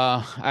 Sure.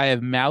 I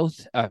have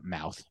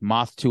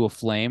moth to a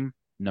flame,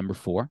 number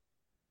four.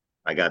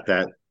 I got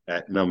that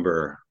at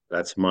number.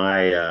 That's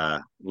my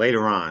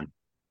later on,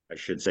 I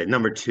should say,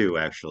 number two,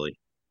 actually.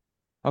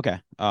 Okay.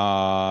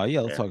 Yeah,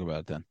 let's Yeah. talk about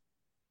it then.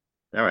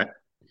 All right.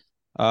 What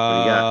do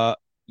you got? Uh,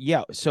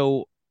 yeah.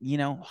 So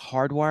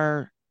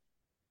Hardwire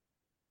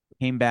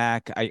came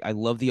back. I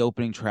love the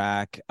opening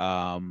track.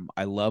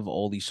 I love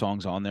all these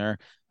songs on there.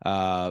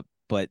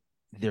 But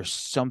there's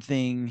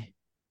something.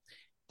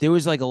 There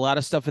was like a lot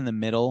of stuff in the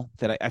middle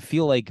that I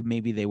feel like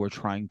maybe they were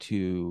trying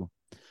to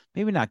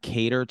maybe not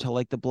cater to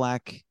like the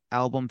Black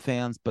Album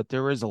fans, but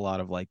there is a lot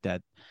of like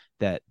that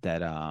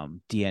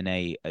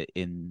DNA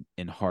in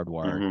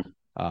Hardwire.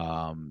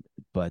 Hmm.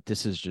 But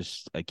this is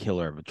just a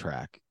killer of a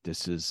track.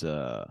 This is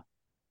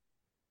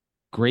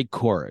great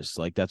chorus.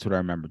 Like that's what I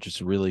remember.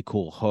 Just a really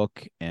cool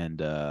hook and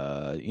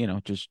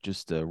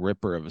just a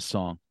ripper of a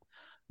song.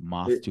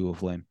 Moth to a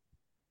Flame.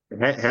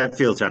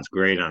 Hatfield sounds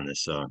great on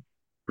this song.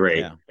 Great.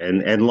 Yeah.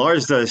 And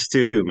Lars does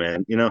too,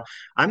 man.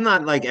 I'm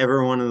not like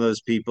ever one of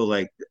those people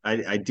like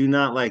I do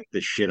not like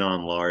the shit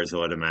on Lars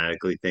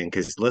automatically thing.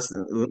 Because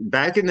listen,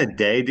 back in the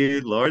day,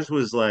 dude, Lars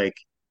was like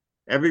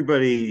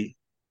everybody,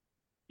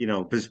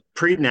 was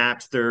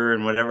pre-Napster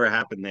and whatever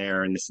happened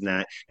there and this and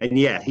that. And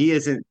yeah, he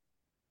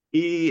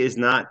is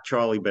not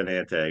Charlie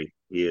Benante.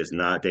 He is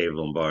not Dave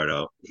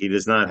Lombardo. He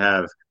does not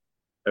have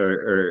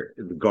or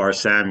Gar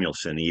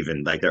Samuelson,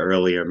 even like the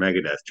earlier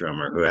Megadeth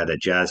drummer who had a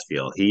jazz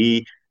feel.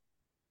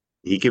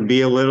 He can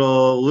be a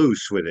little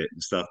loose with it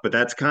and stuff, but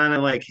that's kind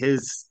of like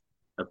his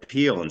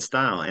appeal and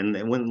style.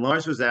 And when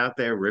Lars was out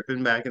there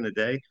ripping back in the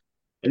day,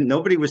 and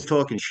nobody was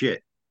talking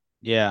shit.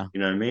 Yeah. You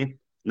know what I mean?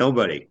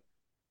 Nobody.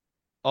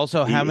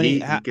 Also, He he he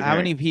can how hang.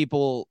 many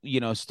people,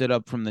 stood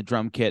up from the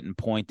drum kit and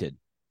pointed,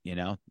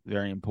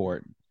 very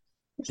important.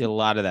 Did a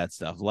lot of that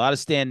stuff. A lot of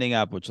standing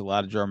up, which a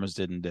lot of drummers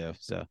didn't do.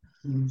 So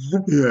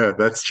Yeah,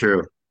 that's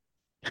true.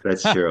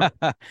 That's true.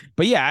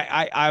 but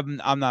yeah,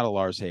 I'm not a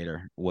Lars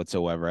hater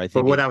whatsoever. I But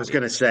think what I was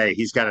gonna say,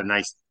 he's got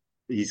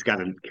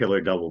a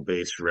killer double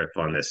bass riff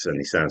on this, and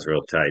he sounds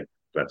real tight.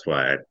 That's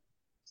why I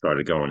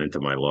started going into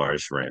my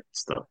Lars rant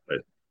stuff. But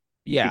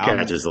he yeah,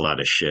 catches a lot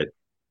of shit.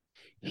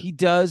 he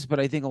does, but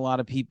I think a lot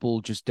of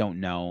people just don't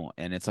know,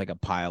 and it's like a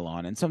pile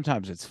on, and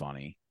sometimes it's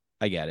funny.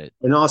 I get it.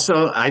 And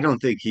also, I don't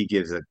think he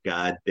gives a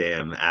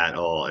goddamn at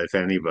all. If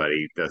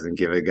anybody doesn't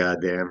give a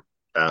goddamn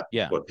about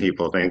Yeah, what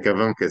people think of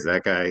him, because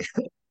that guy,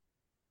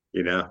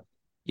 you know,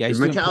 yeah, he's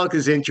doing.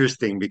 Metallica's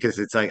interesting because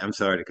it's like, I'm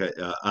sorry to cut,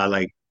 I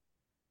like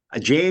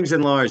James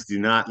and Lars do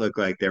not look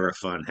like they're a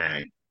fun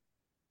hang.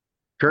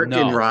 Kirk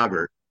and No,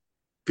 Robert,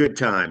 good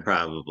time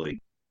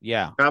probably.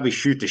 yeah, Probably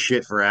shoot the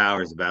shit for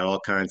hours about all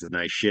kinds of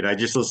nice shit. I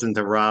just listened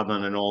to Rob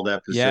on an old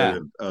episode yeah.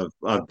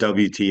 of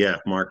WTF,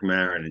 Mark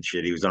Maron and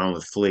shit. He was on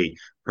with Flea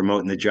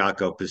promoting the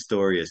Jaco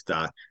Pastorius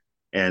doc.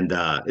 And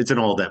it's an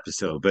old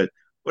episode, but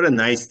what a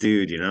nice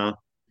dude.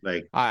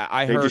 Like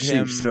I they heard just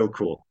seem him. so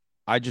cool.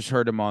 I just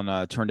heard him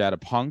on Turned Out a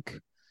Punk.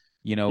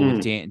 with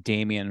Mm,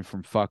 Damien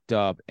from Fucked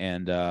Up,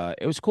 and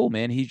it was cool,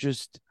 man. He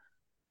just,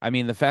 I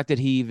mean, the fact that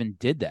he even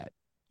did that,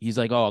 he's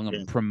like, oh, I'm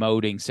yeah,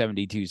 promoting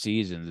 72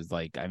 seasons. It's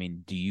like, I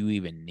mean, do you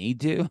even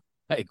need to?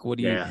 Like, what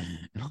do you yeah.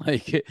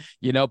 like?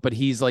 But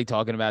he's like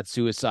talking about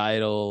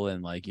suicidal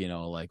and like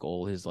like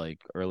all his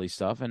like early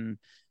stuff, and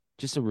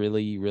just a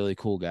really really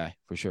cool guy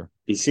for sure.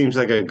 He seems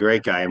like a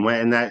great guy. And when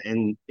and that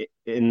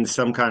in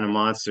some kind of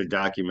monster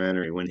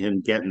documentary, when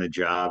him getting the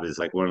job is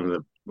like one of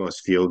the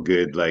most feel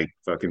good like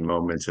fucking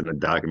moments in a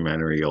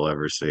documentary you'll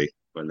ever see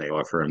when they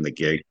offer him the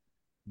gig.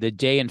 The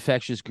day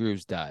Infectious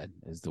Grooves died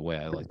is the way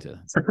I like to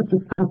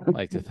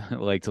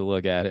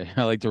look at it.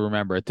 I like to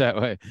remember it that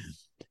way.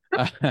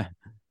 Uh,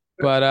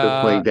 but The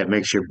plague that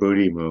makes your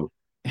booty move.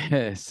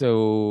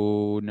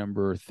 so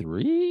number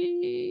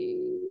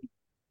three.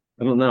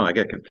 I don't know. I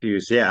got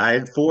confused. Yeah, I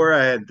had four.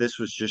 I had This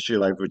Was Just Your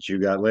Life, what you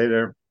got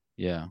later.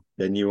 Yeah.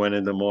 Then you went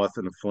into Moth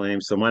and the Flame.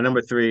 So my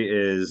number three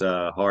is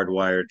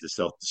Hardwired to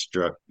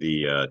Self-Destruct,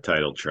 the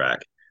title track.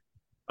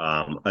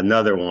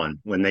 Another one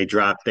when they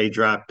dropped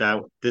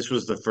out. This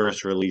was the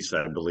first release,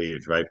 I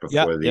believe, right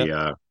Yep. before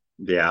Yep.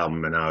 the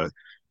album, and I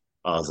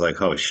was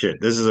like, oh shit,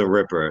 this is a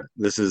ripper.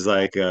 This is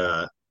like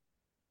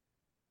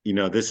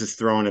this is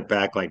throwing it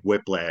back like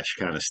Whiplash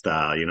kind of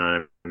style. You know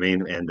what I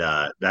mean? And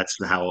that's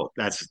the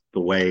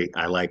way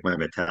I like my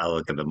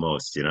Metallica the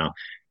most.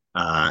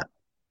 Uh,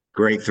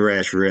 great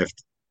thrash riff.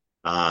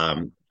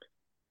 Um,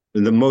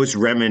 the most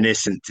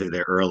reminiscent to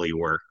their early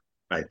work,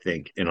 I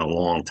think, in a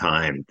long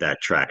time.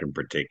 That track in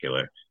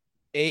particular,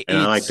 and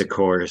I like the It's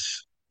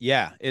chorus.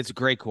 yeah, it's a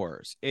great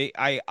chorus.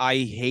 I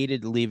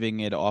hated leaving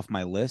it off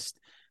my list,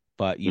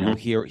 but Mhm.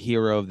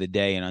 hero of the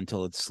day and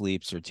Until It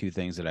Sleeps are two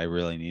things that I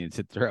really needed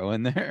to throw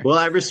in there. Well,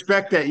 I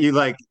respect that you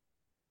like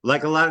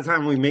a lot of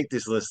time we make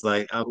this list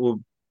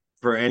we'll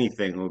for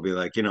anything we'll be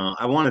like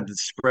I wanted to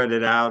spread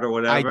it out or I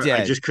whatever. I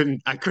did. just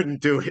couldn't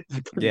do it. I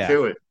couldn't Yeah.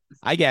 do it.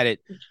 I get it.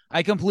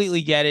 I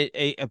completely get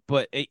it.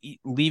 But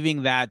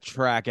leaving that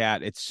track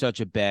out, it's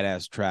such a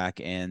badass track,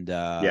 and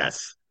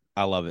Yes,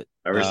 I love it.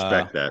 I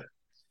respect that.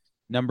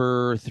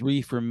 Number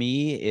three for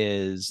me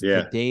is The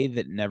Yeah. Day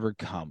That Never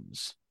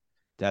Comes.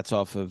 That's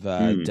off of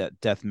Hmm.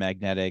 Death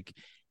Magnetic,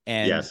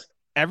 and Yes,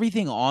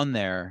 everything on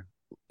there.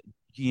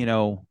 You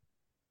know,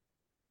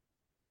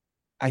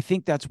 I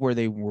think that's where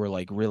they were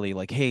like really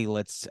like, hey,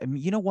 let's. I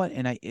mean, you know what?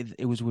 And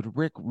it was with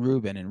Rick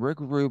Rubin, and Rick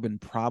Rubin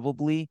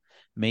probably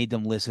made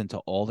them listen to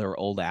all their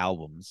old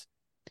albums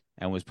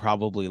and was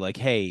probably like,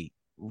 hey,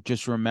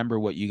 just remember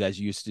what you guys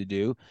used to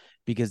do,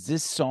 because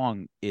this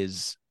song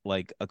is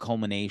like a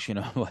culmination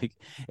of like,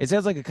 it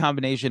sounds like a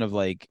combination of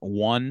like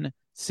one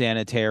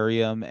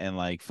Sanitarium and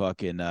like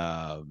fucking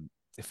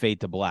Fade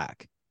to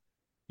Black,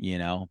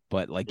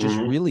 but like just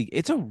hmm, really,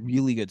 it's a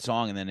really good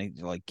song, and then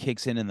it like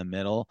kicks in the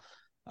middle.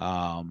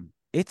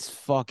 It's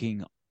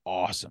fucking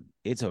awesome.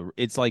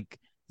 It's like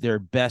their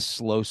best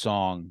slow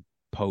song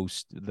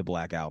post the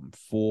Black Album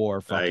for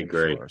I fucking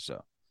agree. sure.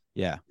 So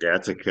yeah. Yeah,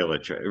 it's a killer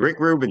track. Rick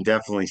Rubin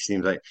definitely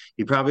seems like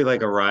he probably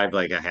like arrived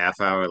like a half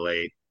hour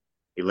late.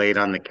 He laid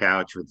on the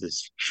couch with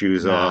his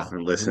shoes off Nah,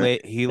 and he listened,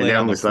 laid he and laid on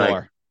then the was like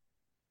floor.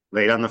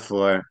 laid on the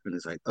floor and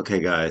was like, "Okay,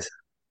 guys,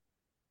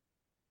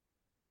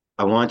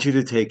 I want you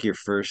to take your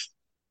first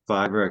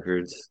five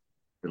records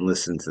and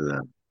listen to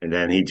them." And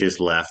then he just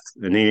left,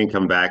 and he didn't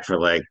come back for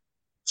like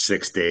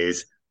 6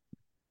 days.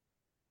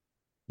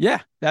 Yeah,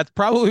 that's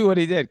probably what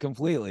he did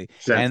completely.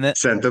 Sent And then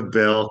sent a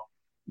bill.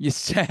 you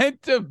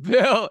sent the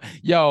bill.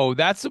 Yo,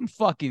 that's some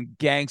fucking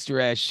gangster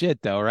ass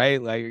shit though,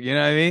 right? Like, you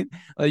know what I mean?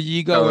 Like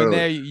you go in Totally.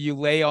 there, you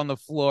lay on the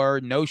floor,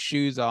 no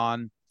shoes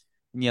on,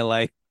 and you're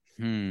like,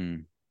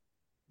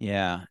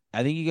 yeah.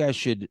 I think you guys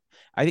should.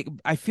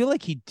 I feel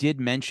like he did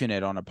mention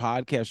it on a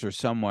podcast or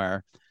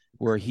somewhere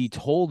where he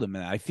told him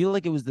that. I feel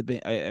like it was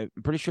I'm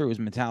pretty sure it was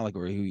Metallica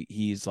where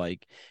he's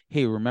like,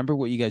 "Hey, remember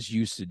what you guys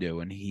used to do?"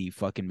 And he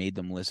fucking made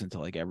them listen to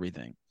like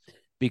everything,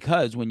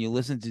 because when you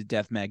listen to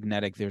Death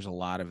Magnetic, there's a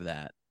lot of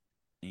that.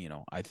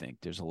 I think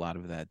there's a lot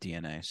of that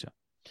DNA. So,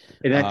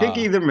 And I think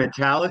uh, either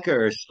Metallica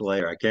or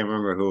Slayer, I can't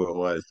remember who it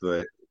was,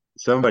 but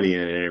somebody in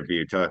an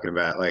interview talking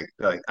about like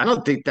I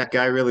don't think that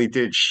guy really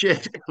did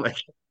shit. Like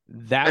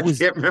that I was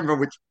can't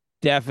remember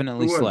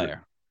definitely who was it.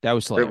 Slayer. That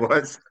was It Slayer.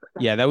 was.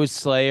 Yeah, that was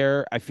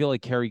Slayer. I feel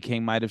like Kerry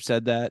King might have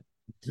said that.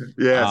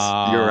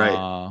 Yes, you're right.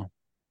 Uh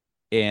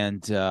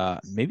and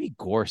maybe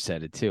Gore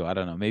said it too. I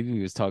don't know. Maybe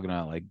he was talking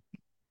about like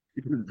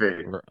Yeah,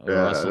 I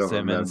Russell don't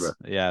Simmons. remember.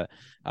 Yeah.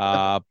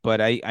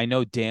 But I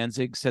know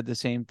Danzig said the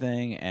same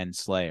thing, and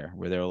Slayer,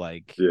 where they're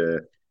Yeah.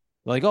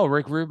 like, oh,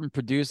 Rick Rubin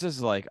produced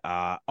this. Like,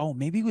 oh,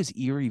 maybe it was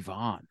Eerie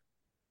Vaughn.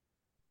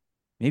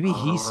 Maybe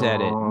he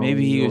said it.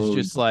 Maybe he was Oh,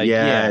 just like,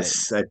 yeah,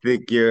 yes. I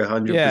think you're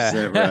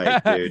 100%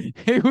 right, yeah. dude.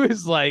 He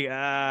was like,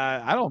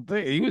 I don't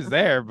think he was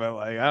there, but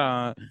like,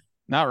 I don't,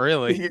 not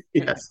really.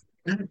 Yes,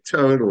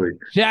 totally.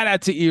 Shout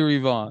out to Eerie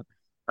Vaughn.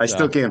 I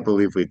still So can't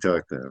believe we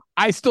talked to him.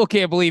 I still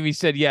can't believe he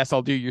said yes.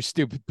 I'll do your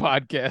stupid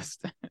podcast.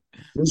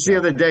 Just the So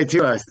other day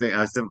too, I was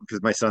thinking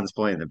because my son's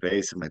playing the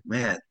bass. I'm like,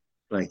 man,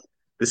 like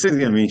this isn't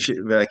gonna mean shit.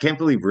 But I can't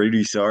believe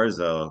Rudy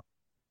Sarzo.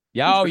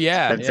 Yeah, oh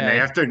yeah, Spent an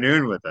yeah.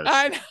 afternoon with us.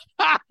 I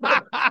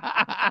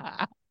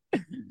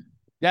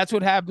That's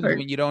what happens Like,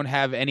 when you don't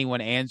have anyone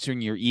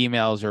answering your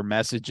emails or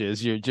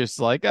messages. You're just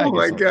like, I oh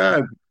my guess I'll just,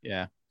 God.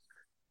 yeah.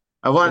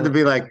 I wanted to Well,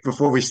 be like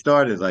before we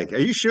started, like, are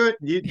you sure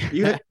you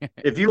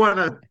if you want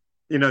to,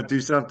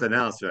 do something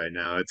else right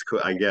now, it's cool.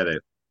 I get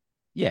it.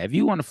 yeah, if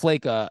you want to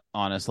flake on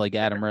us like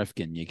Adam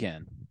Rifkin, you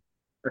can.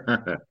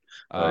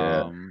 Oh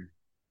yeah. Um,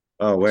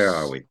 Oh, where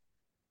are we?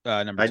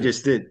 Number I two.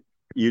 just did.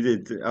 You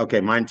did.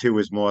 Okay, mine too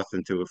was Moth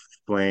into a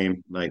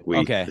Flame, like we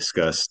Okay,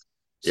 discussed.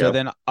 so Yep.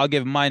 then I'll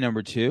give my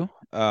number two.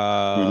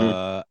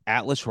 Hmm.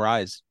 Atlas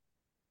Rise.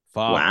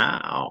 Fuck,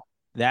 Wow.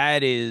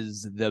 that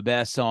is the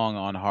best song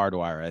on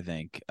Hardwire, I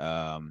think.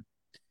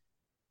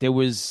 There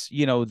was,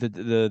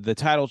 the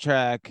title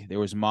track. There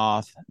was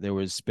Moth. There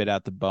was Spit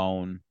Out the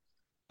Bone.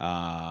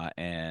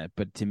 And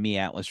but to me,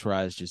 Atlas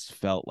Rise just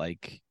felt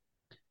like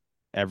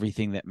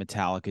everything that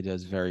Metallica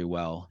does very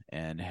well,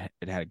 and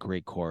it had a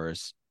great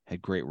chorus,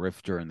 had great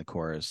riff during the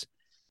chorus.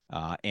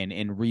 And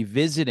in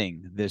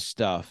revisiting this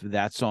stuff,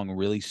 that song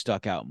really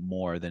stuck out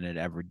more than it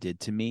ever did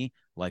to me,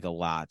 like a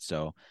lot.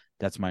 So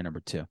that's my number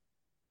two.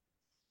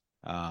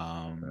 All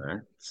Um, right.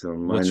 So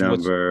my what's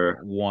number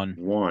one?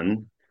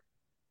 one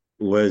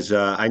was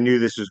I knew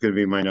this was going to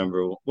be my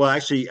number. Well,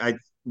 actually, I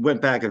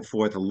went back and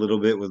forth a little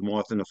bit with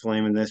Moth and the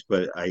Flame in this,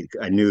 but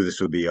I knew this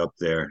would be up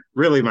there.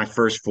 Really, my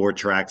first four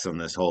tracks on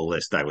this whole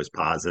list I was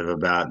positive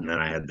about, and then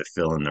I had to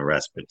fill in the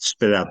rest. But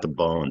Spit Out the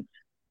Bone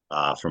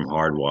from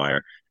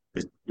Hardwire.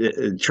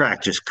 The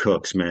track just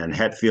cooks, man.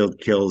 Hetfield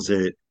kills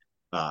it.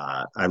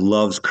 I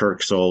loves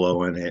Kirk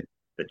solo in it.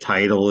 The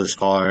title is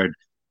hard.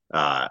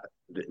 Uh,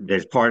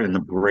 there's part in the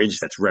bridge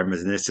that's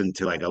reminiscent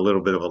to like a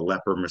little bit of a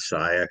Leper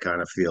Messiah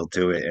kind of feel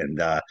to it, and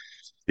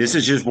this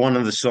is just one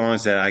of the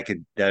songs that I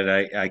could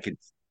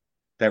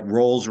that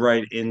rolls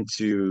right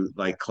into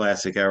like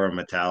classic era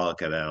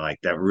Metallica that like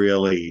that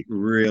really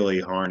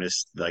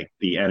harnessed like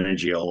the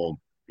energy of old,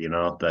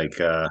 like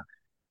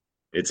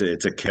it's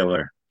a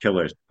killer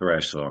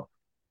thrash song.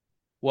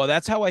 Well,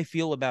 that's how I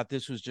feel about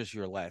This Was Just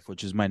Your Life,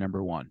 which is my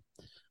number one.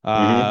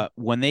 Hmm.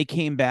 When they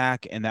came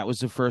back, and that was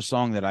the first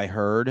song that I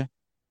heard,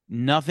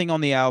 nothing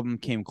on the album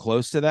came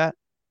close to that.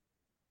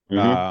 Hmm.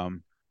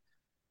 Um,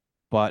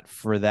 but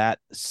for that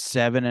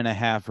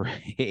 7.5 or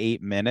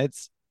 8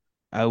 minutes,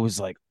 I was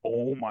like,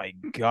 oh my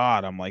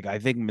God. I'm like, I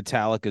think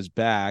Metallica's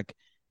back.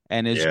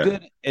 And Yeah.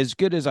 as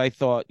good as I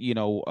thought,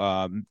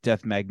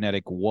 Death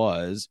Magnetic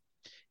was,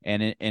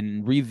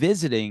 and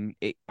revisiting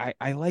it,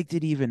 I liked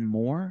it even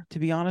more, to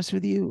be honest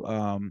with you.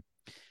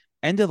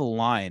 End of the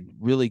Line,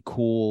 really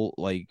cool,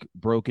 like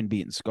Broken,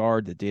 Beaten,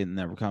 Scarred, That Day That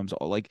Never Comes.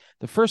 Like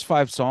the first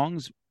five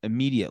songs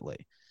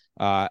immediately.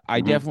 I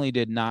Hmm. definitely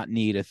did not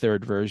need a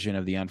third version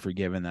of The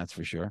Unforgiven, that's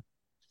for sure.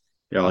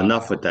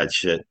 Enough Uh, with that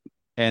shit.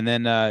 and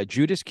then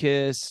Judas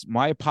Kiss,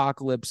 My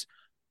Apocalypse,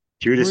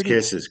 Judas pretty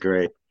Kiss is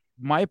great.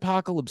 My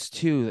Apocalypse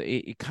too.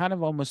 It kind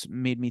of almost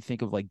made me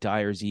think of like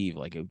Dyer's Eve.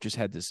 Like it just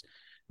had this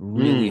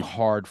really Mm,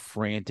 hard,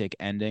 frantic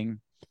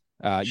ending.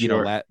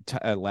 sure.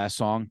 Last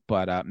song,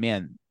 but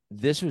man,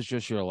 This Was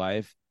Just Your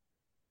Life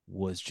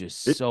was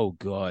just It, so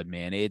good,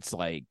 man. It's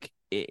like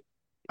it.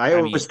 I I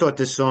mean, always thought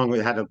this song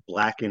had a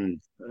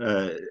blackened,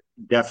 uh,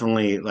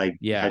 definitely like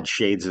yeah, had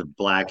shades of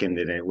blackened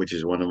in it, which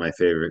is one of my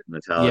favorite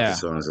Metallica yeah.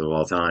 songs of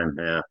all time.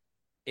 Yeah,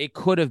 It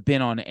could have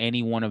been on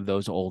any one of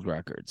those old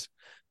records.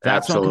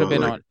 That song could have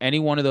been absolutely. on any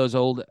one of those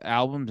old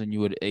albums, and it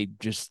would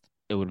have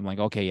been like,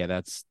 okay, yeah,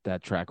 that's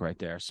that track right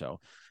there. So,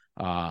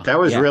 That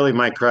was yeah, really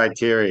my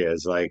criteria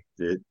is like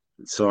the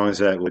songs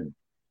that would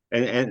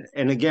and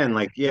again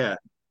like yeah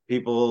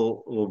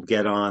people will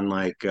get on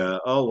like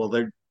oh well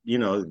they're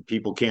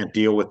people can't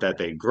deal with that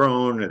they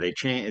grown or they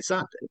change it's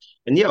not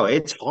and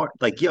it's hard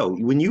like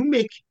when you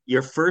make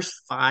your first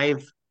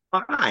five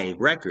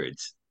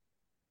records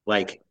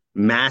like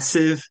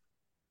massive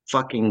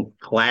fucking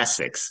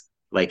classics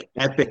like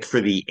epic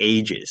for the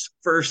ages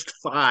first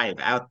five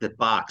out the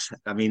box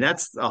I mean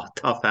that's a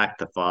tough act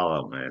to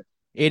follow man.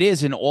 it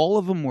is, and all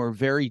of them were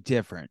very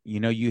different.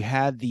 You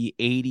had the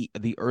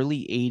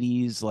early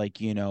 '80s, like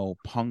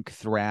punk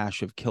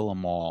thrash of Kill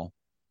 'Em All,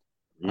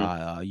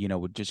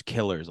 Mhm. with just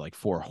killers like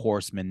Four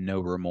Horsemen, No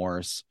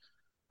Remorse,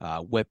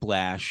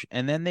 Whiplash,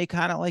 and then they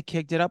kind of like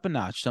kicked it up a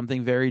notch,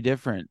 something very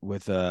different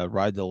with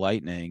Ride the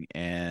Lightning,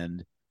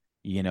 and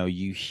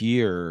you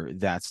hear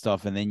that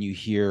stuff, and then you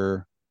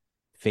hear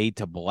Fade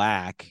to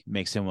Black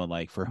mixed in with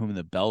like For Whom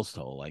the Bells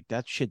Toll, like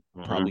that shit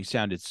Mhm. probably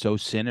sounded so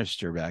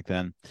sinister back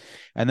then,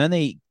 and then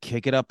they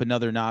kick it up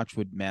another notch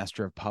with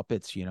Master of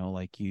Puppets,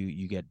 like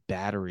you get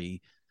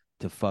Battery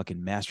to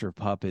fucking Master of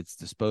Puppets,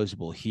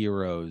 Disposable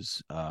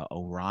Heroes,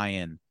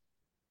 Orion,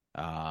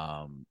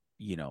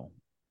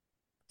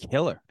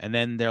 killer. And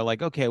then they're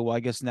like, okay, well, I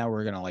guess now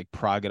we're gonna like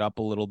prog it up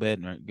a little bit,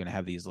 and we're gonna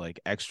have these like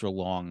extra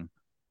long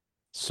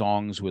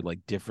songs with like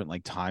different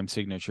like time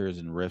signatures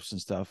and riffs and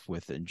stuff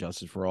with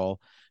Injustice for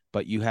All.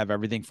 But you have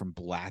everything from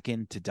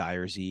Blackened to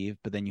Dyer's Eve,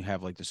 but then you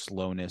have like the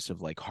slowness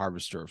of like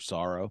Harvester of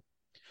Sorrow,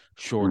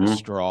 Short of Mhm.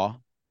 Straw,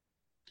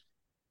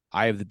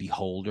 Eye of the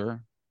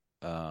Beholder,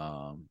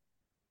 um,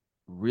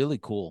 really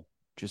cool,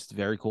 just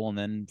very cool. And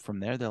then from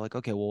there, they're like,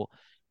 okay, well,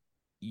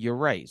 you're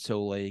right.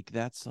 So like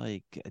that's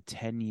like a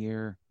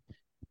 10-year,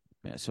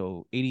 yeah,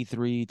 so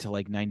 83 to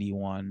like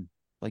 91,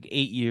 like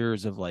 8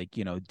 years of like,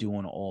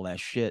 doing all that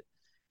shit.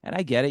 And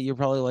I get it. You're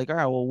probably like, all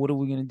right, well, what are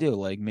we gonna do?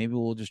 Like maybe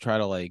we'll just try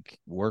to like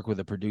work with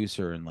a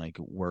producer and like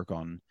work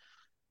on,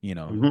 you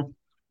know, Hmm.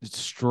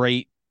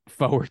 straight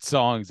forward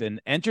songs.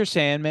 And Enter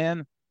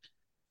Sandman,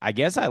 I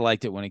guess I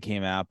liked it when it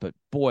came out, but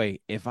boy,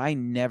 if I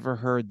never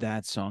heard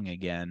that song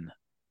again,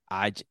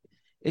 I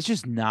it's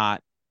just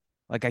not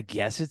like, I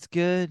guess it's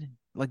good.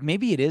 Like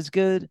maybe it is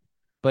good,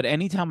 but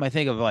anytime I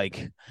think of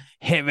like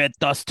him at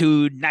us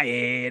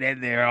tonight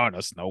and they're on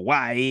a Snow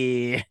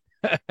White,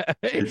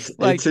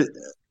 like It's a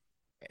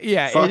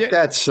yeah, fuck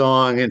that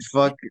song and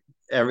fuck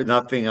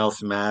nothing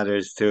else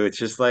matters too. It's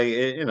just like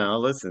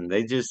listen,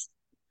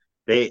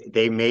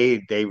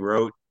 they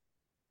wrote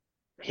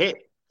hits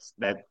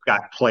that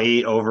got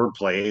played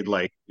overplayed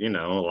like a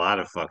lot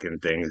of fucking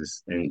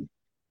things, and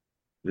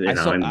I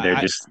saw and they're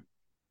just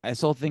I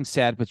still think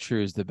 "Sad but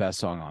True" is the best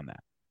song on that.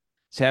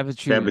 "Sad but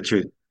Sad True," but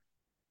True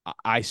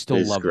I still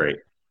is love that. great.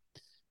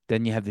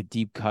 Then you have the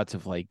deep cuts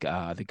of like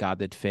 "The God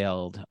That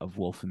Failed" of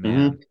Wolf and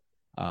Man.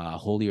 Hmm.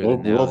 "Holier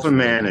Than Thou" Wolf is and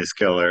really Man good. is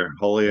killer.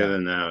 Holier Yeah.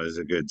 Than Thou is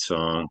a good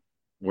song.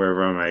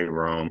 Wherever I May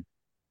Roam.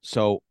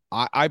 So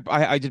I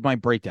did my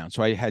breakdown.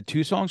 So I had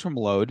two songs from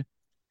Load.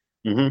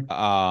 Hmm.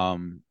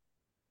 Um,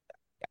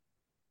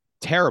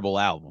 Terrible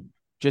album.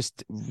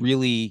 Just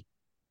really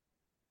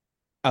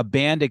a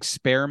band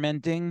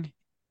experimenting,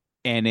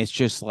 and it's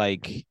just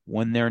like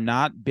when they're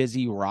not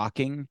busy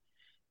rocking,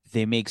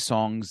 they make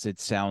songs that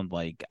sound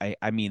like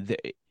I mean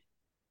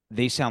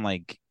they sound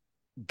like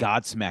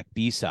Godsmack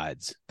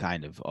B-sides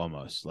kind of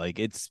almost. Like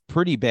it's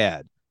pretty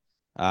bad.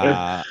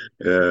 Uh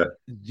Yeah.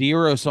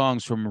 Zero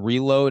songs from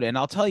Reload, and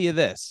I'll tell you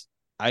this.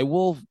 I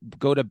will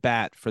go to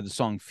bat for the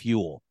song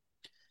Fuel.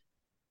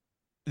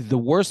 The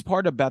worst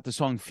part about the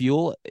song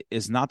Fuel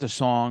is not the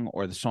song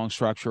or the song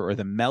structure or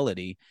the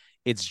melody,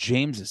 it's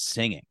James's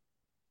singing.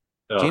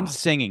 Oh, James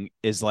singing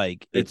is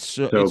like it's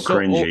so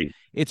cringy.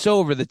 it's so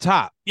over the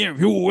top.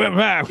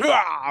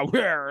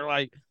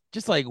 Like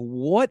just like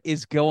what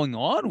is going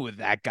on with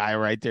that guy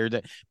right there?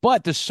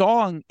 But the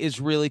song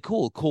is really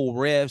cool. Cool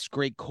riffs,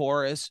 great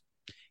chorus.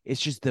 It's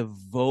just the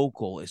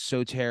vocal is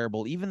so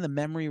terrible. Even the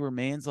Memory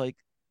Remains like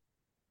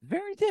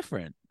very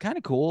different. Kind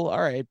of cool. All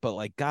right, but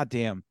like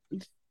goddamn, I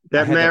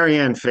That had to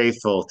Marianne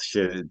Faithfull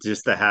shit,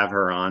 just to have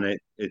her on it,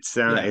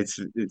 yeah.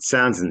 it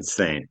sounds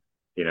insane.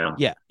 You know,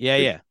 Yeah. Yeah,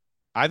 it yeah.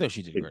 I thought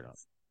she did it great on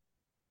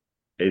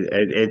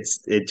it.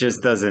 it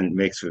just doesn't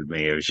mix with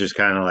me. It was just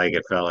kind of like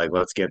it felt like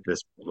let's get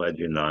this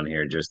legend on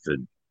here just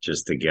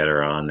to get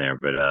her on there.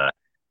 But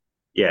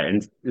yeah,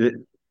 and I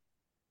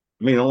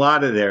mean a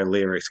lot of their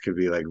lyrics could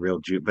be like real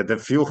juke, but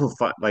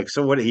the like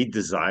so what he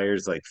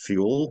desires like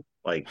fuel,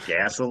 like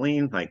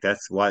gasoline, like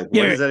that's why what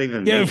Yeah. does that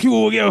even Yeah, mean?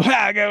 fuel, yo, He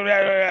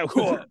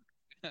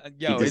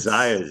yo,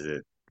 desires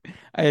it.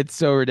 it's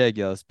so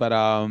ridiculous. But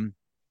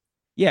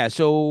yeah,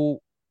 so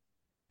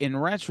in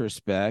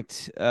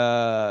retrospect,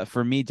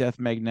 for me, Death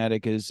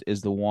Magnetic is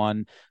the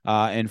one.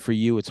 And for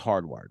you, it's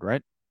Hardwired,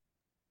 right?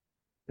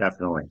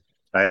 Definitely.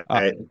 Uh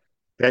I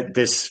that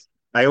this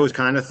I always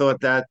kind of thought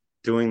that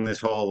doing this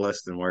whole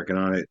list and working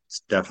on it,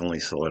 it's definitely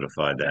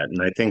solidified that.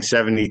 And I think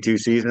 72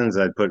 seasons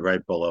I'd put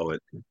right below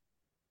it.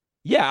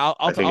 yeah,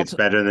 I think it's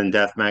better than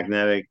Death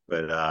Magnetic,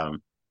 but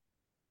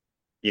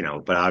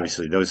but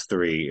obviously those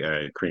three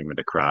cream of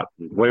the crop.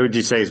 What would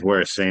you say is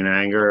worse, Saint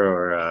Anger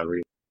or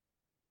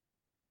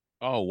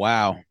oh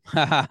wow.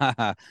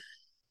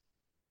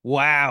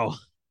 Wow.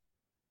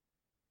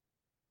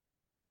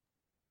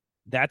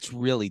 That's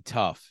really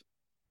tough.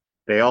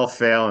 they all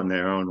fail in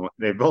their own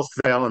they both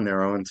fail in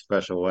their own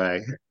special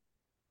way.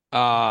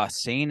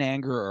 Sane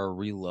Anger or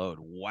Reload.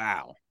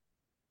 Wow.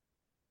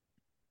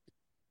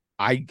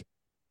 I I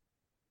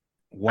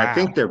wow.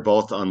 think they're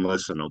both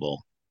unlistenable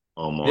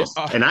Yeah, almost.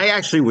 And I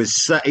actually was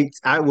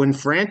psyched. When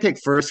Frantic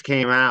first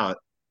came out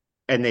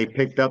and they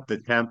picked up the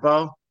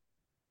tempo,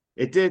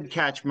 it did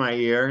catch my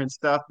ear and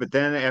stuff. But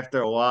then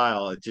after a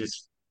while, it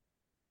just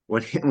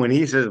when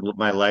he says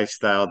my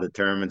lifestyle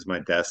determines my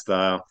death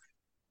style,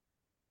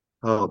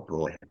 oh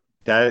boy,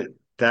 that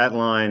that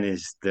line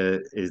is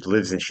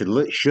lives and should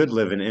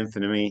live in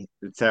infamy.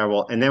 It's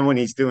terrible. And then when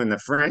he's doing the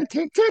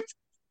frantic tick,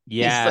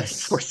 he's like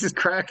his yes. voice is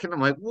cracking.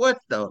 I'm like, what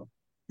the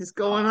is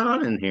going Uh,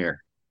 on in here?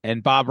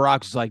 and Bob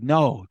Rock was like,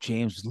 "No,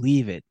 James,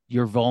 leave it.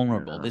 You're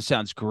vulnerable. Yeah. This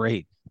sounds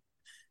great."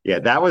 Yeah,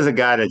 that was a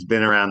guy that's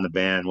been around the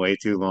band way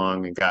too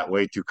long and got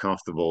way too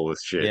comfortable with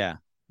shit. Yeah.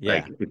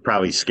 Like Yeah. he's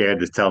probably scared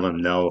to tell them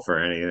no for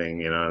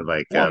anything,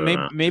 like I Well,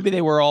 don't maybe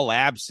they were all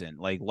absent.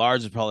 Like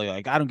Lars is probably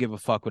like, "I don't give a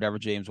fuck whatever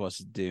James wants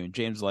to do." And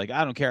James is like,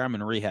 "I don't care. I'm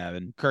in rehab."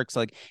 And Kirk's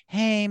like,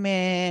 "Hey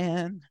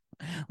man,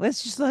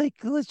 let's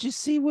just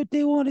see what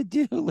they want to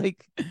do."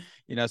 Like,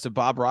 so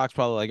Bob Rock's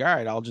probably like, "All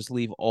right, I'll just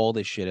leave all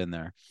this shit in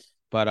there."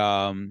 But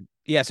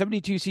yeah,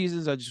 72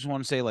 seasons. I just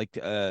want to say like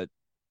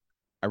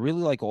I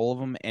really like all of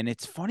them, and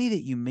it's funny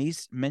that you may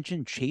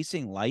mention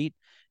Chasing Light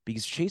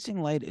because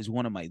Chasing Light is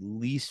one of my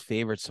least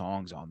favorite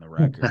songs on the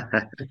record.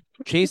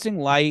 Chasing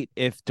Light,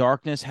 If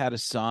Darkness Had a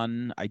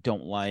Sun, I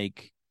don't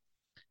like.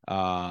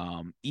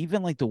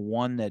 Even like the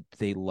one that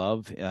they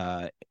love,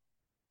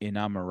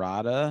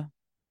 Inamorata,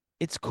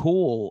 it's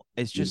cool.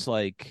 It's just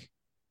like,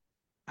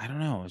 I don't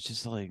know. It's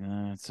just like,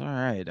 it's all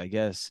right, I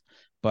guess.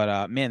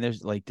 But man,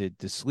 there's like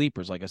the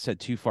sleepers, like I said,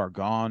 Too Far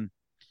Gone,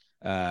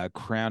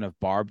 Crown of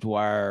Barbed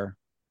Wire,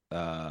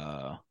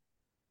 uh,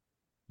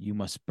 You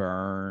Must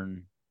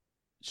Burn,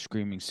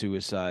 Screaming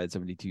Suicide,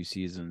 72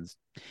 Seasons.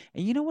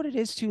 And you know what it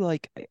is too?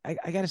 Like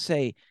I gotta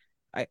say,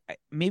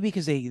 maybe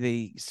because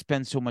they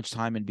spend so much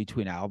time in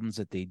between albums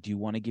that they do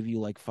want to give you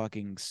like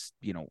fucking,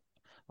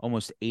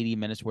 almost 80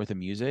 minutes worth of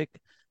music,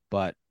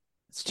 but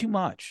it's too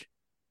much.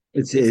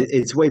 It's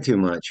It's way too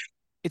much.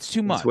 it's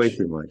too It's way much.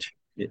 too much.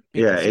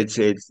 Yeah,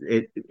 See,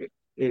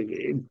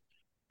 it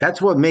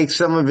that's what makes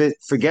some of it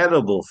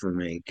forgettable for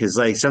me. Because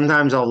like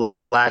sometimes I'll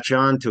latch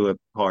on to a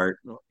part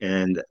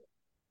and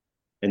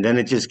then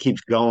it just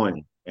keeps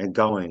going and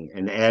going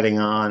and adding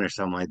on or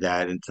something like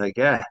that. And it's like,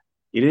 yeah,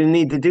 you didn't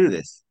need to do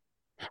this.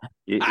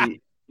 ah,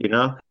 You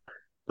know,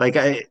 like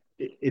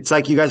it's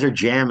like you guys are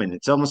jamming.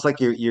 It's almost like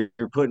you're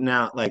putting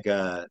out like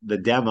the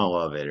demo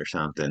of it or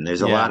something.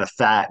 There's a lot yeah, of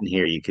fat in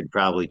here. You could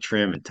probably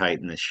trim and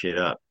tighten this shit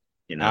up,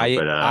 you know. I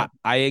But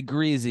I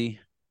agree, Z.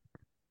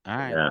 All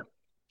right, yeah,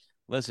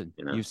 listen,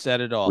 you know, you've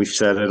said it all. we've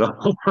said it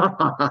all.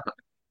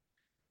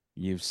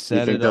 You've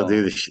You said think it they'll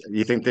do all. the?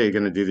 You think they're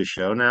going to do the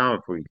show now?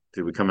 If we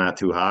did we come out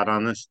too hot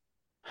on this?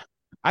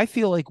 I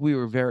feel like we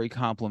were very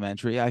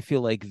complimentary. I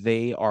feel like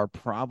they are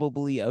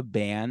probably a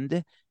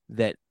band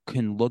that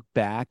can look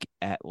back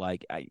at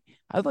like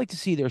I'd like to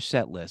see their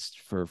set list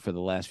for the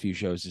last few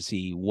shows to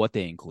see what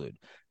they include,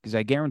 because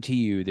I guarantee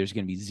you there's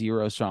going to be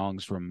zero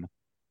songs from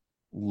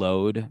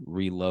Load,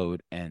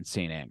 Reload, and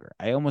Saint Anger.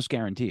 I almost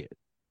guarantee it.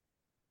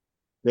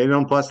 They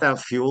don't bust out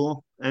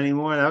Fuel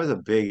anymore. That was a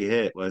big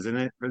hit, wasn't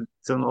it? For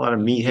some a lot of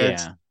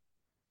meatheads. Yeah,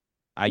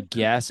 I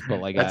guess, but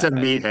like That's a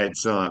meathead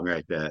song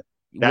right there. well,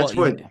 That's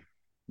what you know,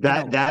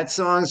 that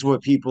song's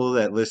what people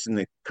that listen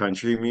to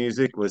country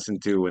music listen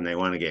to when they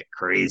want to get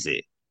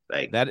crazy.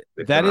 Like that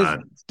they that put is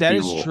on that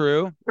is Fuel.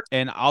 true.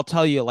 And I'll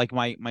tell you, like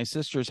my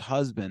sister's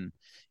husband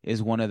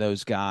is one of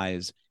those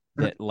guys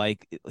that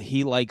like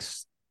he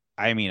likes.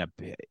 I mean,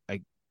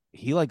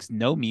 he likes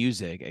no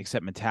music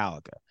except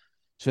Metallica.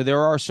 So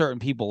there are certain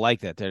people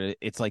like that. That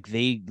it's like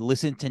they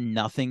listen to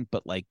nothing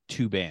but like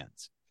two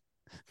bands,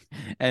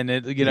 and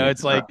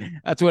it's like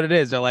that's what it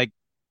is. They're like,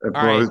 It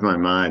all right, blows my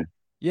mind.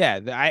 yeah,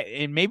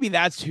 and maybe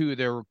that's who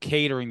they're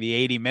catering the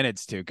 80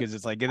 minutes to, because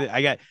it's like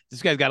I got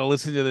this guy's got to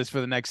listen to this for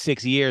the next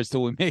 6 years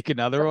till we make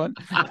another one.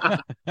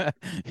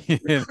 you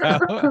know,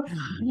 but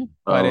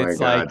Oh my it's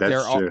God, like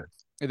that's true.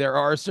 there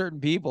are certain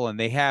people, and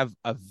they have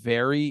a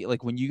very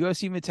like when you go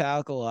see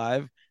Metallica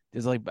live,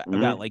 there's like about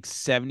Mhm. like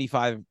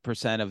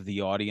 75% of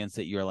the audience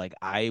that you're like,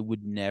 I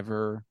would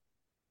never.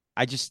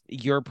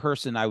 You're a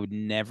person I would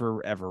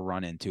never ever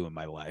run into in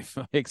my life,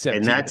 except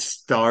And you. that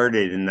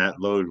started in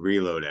that load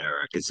reload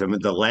era. Because some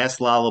of the last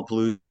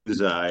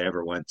Lollapalooza I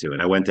ever went to,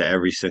 and I went to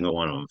every single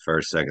one of them,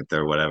 first, second,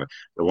 third, whatever.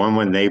 The one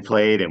when they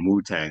played and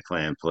Wu-Tang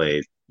Clan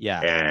played,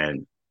 Yeah.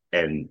 and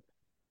and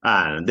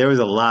I don't know, there was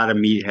a lot of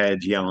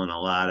meatheads yelling a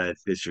lot of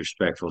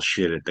disrespectful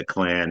shit at the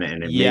Clan,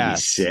 and it made me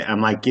Yes. sick. I'm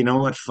like, you know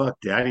what? Fuck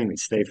that. I didn't even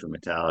stay for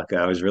Metallica.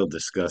 I was real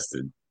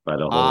disgusted by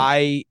the whole.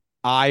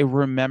 I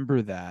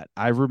remember that.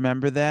 I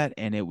remember that,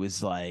 and it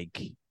was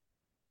like,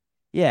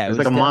 yeah, It it was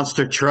like was a that.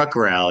 monster truck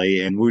rally,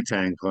 and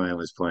Wu-Tang Clan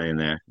was playing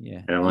there.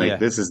 Yeah, And I'm like, yeah,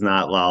 this is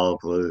not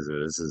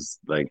Lollapalooza. This is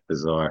like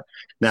bizarre.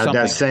 Now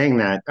something else. saying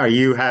that, are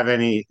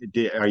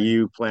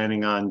you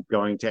planning on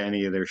going to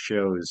any of their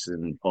shows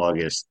in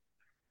August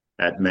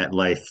at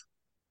MetLife?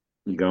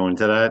 You going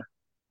to that?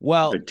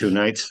 Well, The 2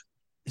 nights?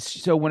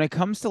 so when it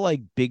comes to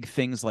like big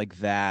things like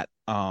that,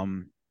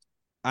 I'm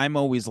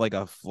always like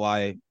a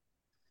fly,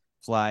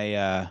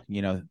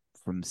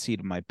 from the seat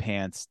of my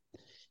pants.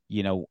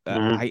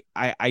 Hmm.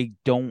 I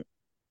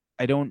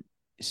don't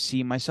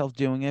see myself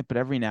doing it, but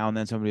every now and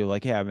then somebody will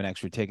like, hey, I have an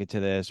extra ticket to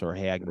this, or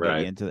hey, I can get you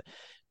Right. into it,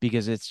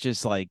 because it's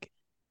just like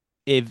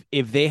if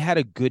they had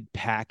a good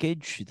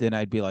package, then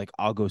I'd be like,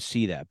 I'll go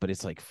see that. But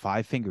it's like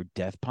Five Finger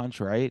Death Punch,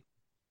 right?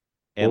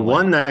 Well, And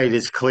one like, night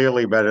is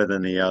clearly better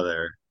than the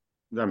other.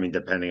 I mean,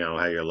 depending on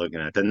how you're looking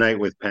at it. The night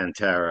with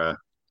Pantera,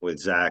 with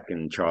Zach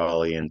and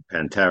Charlie and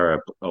Pantera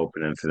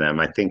opening for them.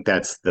 I think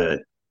that's the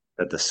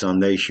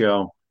Sunday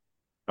show,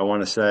 I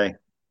want to say.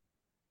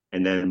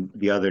 And then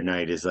the other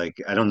night is like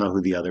I don't know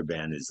who the other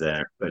band is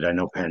there, but I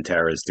know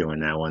Pantera is doing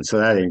that one, so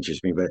that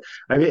interests me. But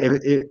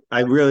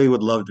I really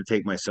would love to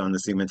take my son to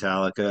see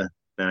Metallica.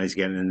 Now he's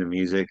getting into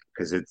music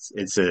because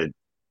it's a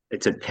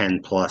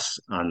 10 plus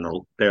on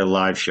their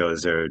live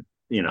shows. Are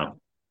you know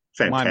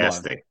mind blowing.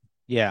 fantastic,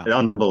 Yeah.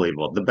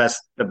 unbelievable, the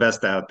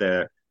best out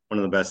there, one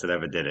of the best that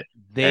ever did it.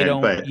 They And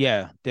don't, but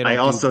yeah, they I don't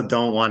do, also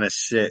don't want to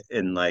sit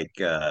in like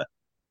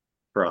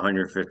for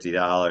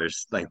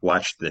 $150, like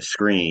watch the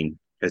screen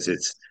because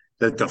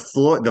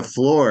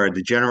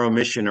the general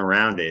mission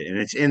around it, and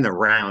it's in the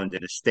round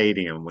in a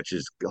stadium, which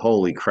is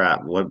holy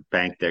crap, what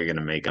bank they're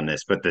gonna make on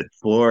this. But the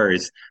floor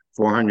is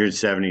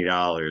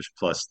 $470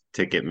 plus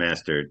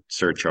Ticketmaster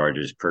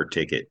surcharges per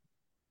ticket.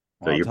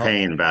 So Well, you're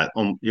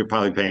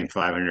probably paying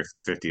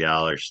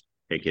 $550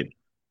 ticket.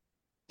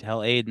 tell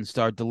Aiden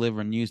start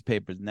delivering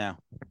newspapers now.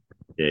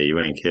 Yeah, you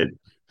ain't kidding.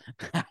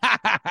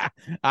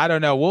 I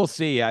don't know. We'll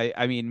see.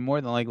 I mean,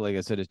 more than likely, like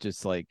I said, it's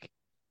just like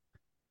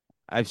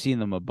I've seen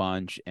them a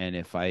bunch, and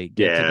if I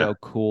get to Yeah, go,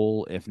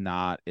 cool. If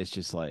not, it's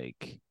just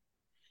like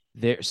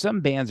there.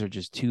 Some bands are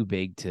just too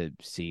big to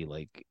see.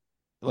 Like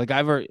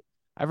I've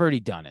already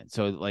done it,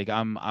 so like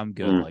I'm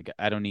good. mm. Like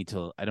I don't need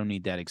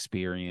that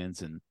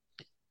experience, and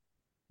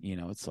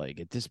it's like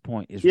at this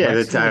point, Yeah.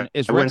 That's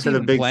Is I went Rex to the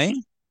even big.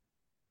 playing?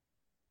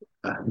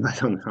 I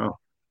don't know.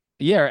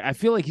 Yeah, I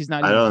feel like he's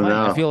not I even don't playing.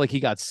 I know. feel like he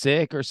got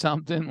sick or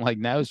something. Like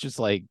now it's just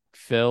like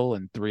Phil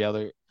and three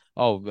other.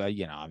 Oh,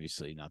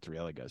 obviously not three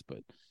other guys, but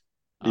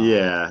um,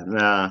 Yeah,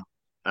 no.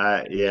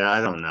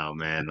 I don't know,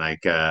 man.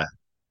 Like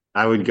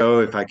I would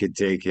go if I could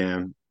take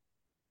him.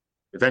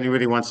 If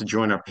anybody wants to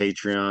join our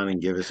Patreon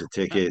and give us a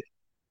ticket,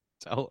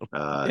 so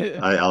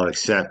I'll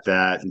accept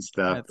that and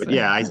stuff. that's But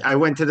yeah, it. I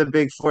went to the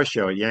Big Four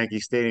show at Yankee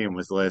Stadium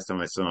was the last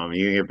time I saw him.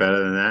 You can get better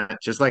than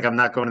that. Just like I'm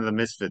not going to the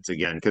Misfits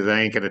again because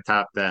I ain't gonna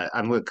top that.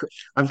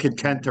 I'm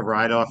content to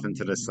ride off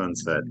into the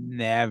sunset.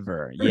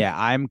 Never. Yeah,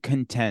 I'm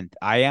content.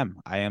 I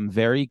am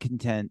very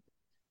content.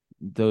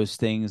 Those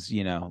things,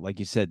 like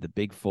you said, the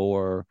big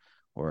four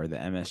or the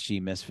MSG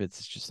Misfits,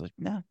 it's just like,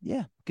 nah,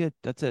 yeah, good.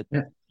 That's it.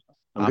 Yeah,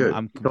 I'm I'm good.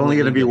 I'm It's only completely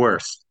gonna be good.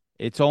 worse.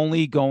 It's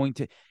only going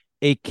to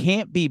it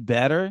can't be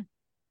better.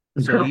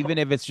 So even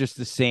if it's just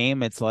the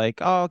same, it's like,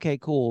 oh, okay,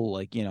 cool.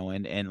 Like,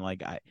 and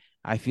like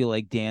I feel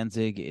like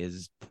Danzig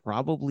is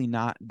probably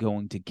not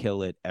going to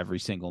kill it every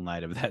single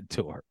night of that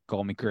tour.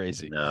 Call me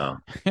crazy. No,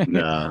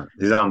 no,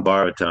 he's on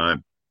borrowed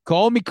time.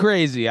 Call me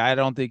crazy. I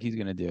don't think he's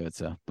gonna do it.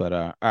 So, but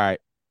all right.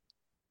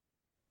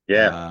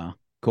 Yeah, Uh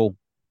cool.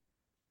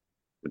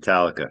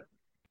 Metallica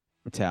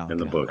in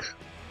the Metallica. books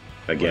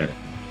again.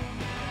 Later.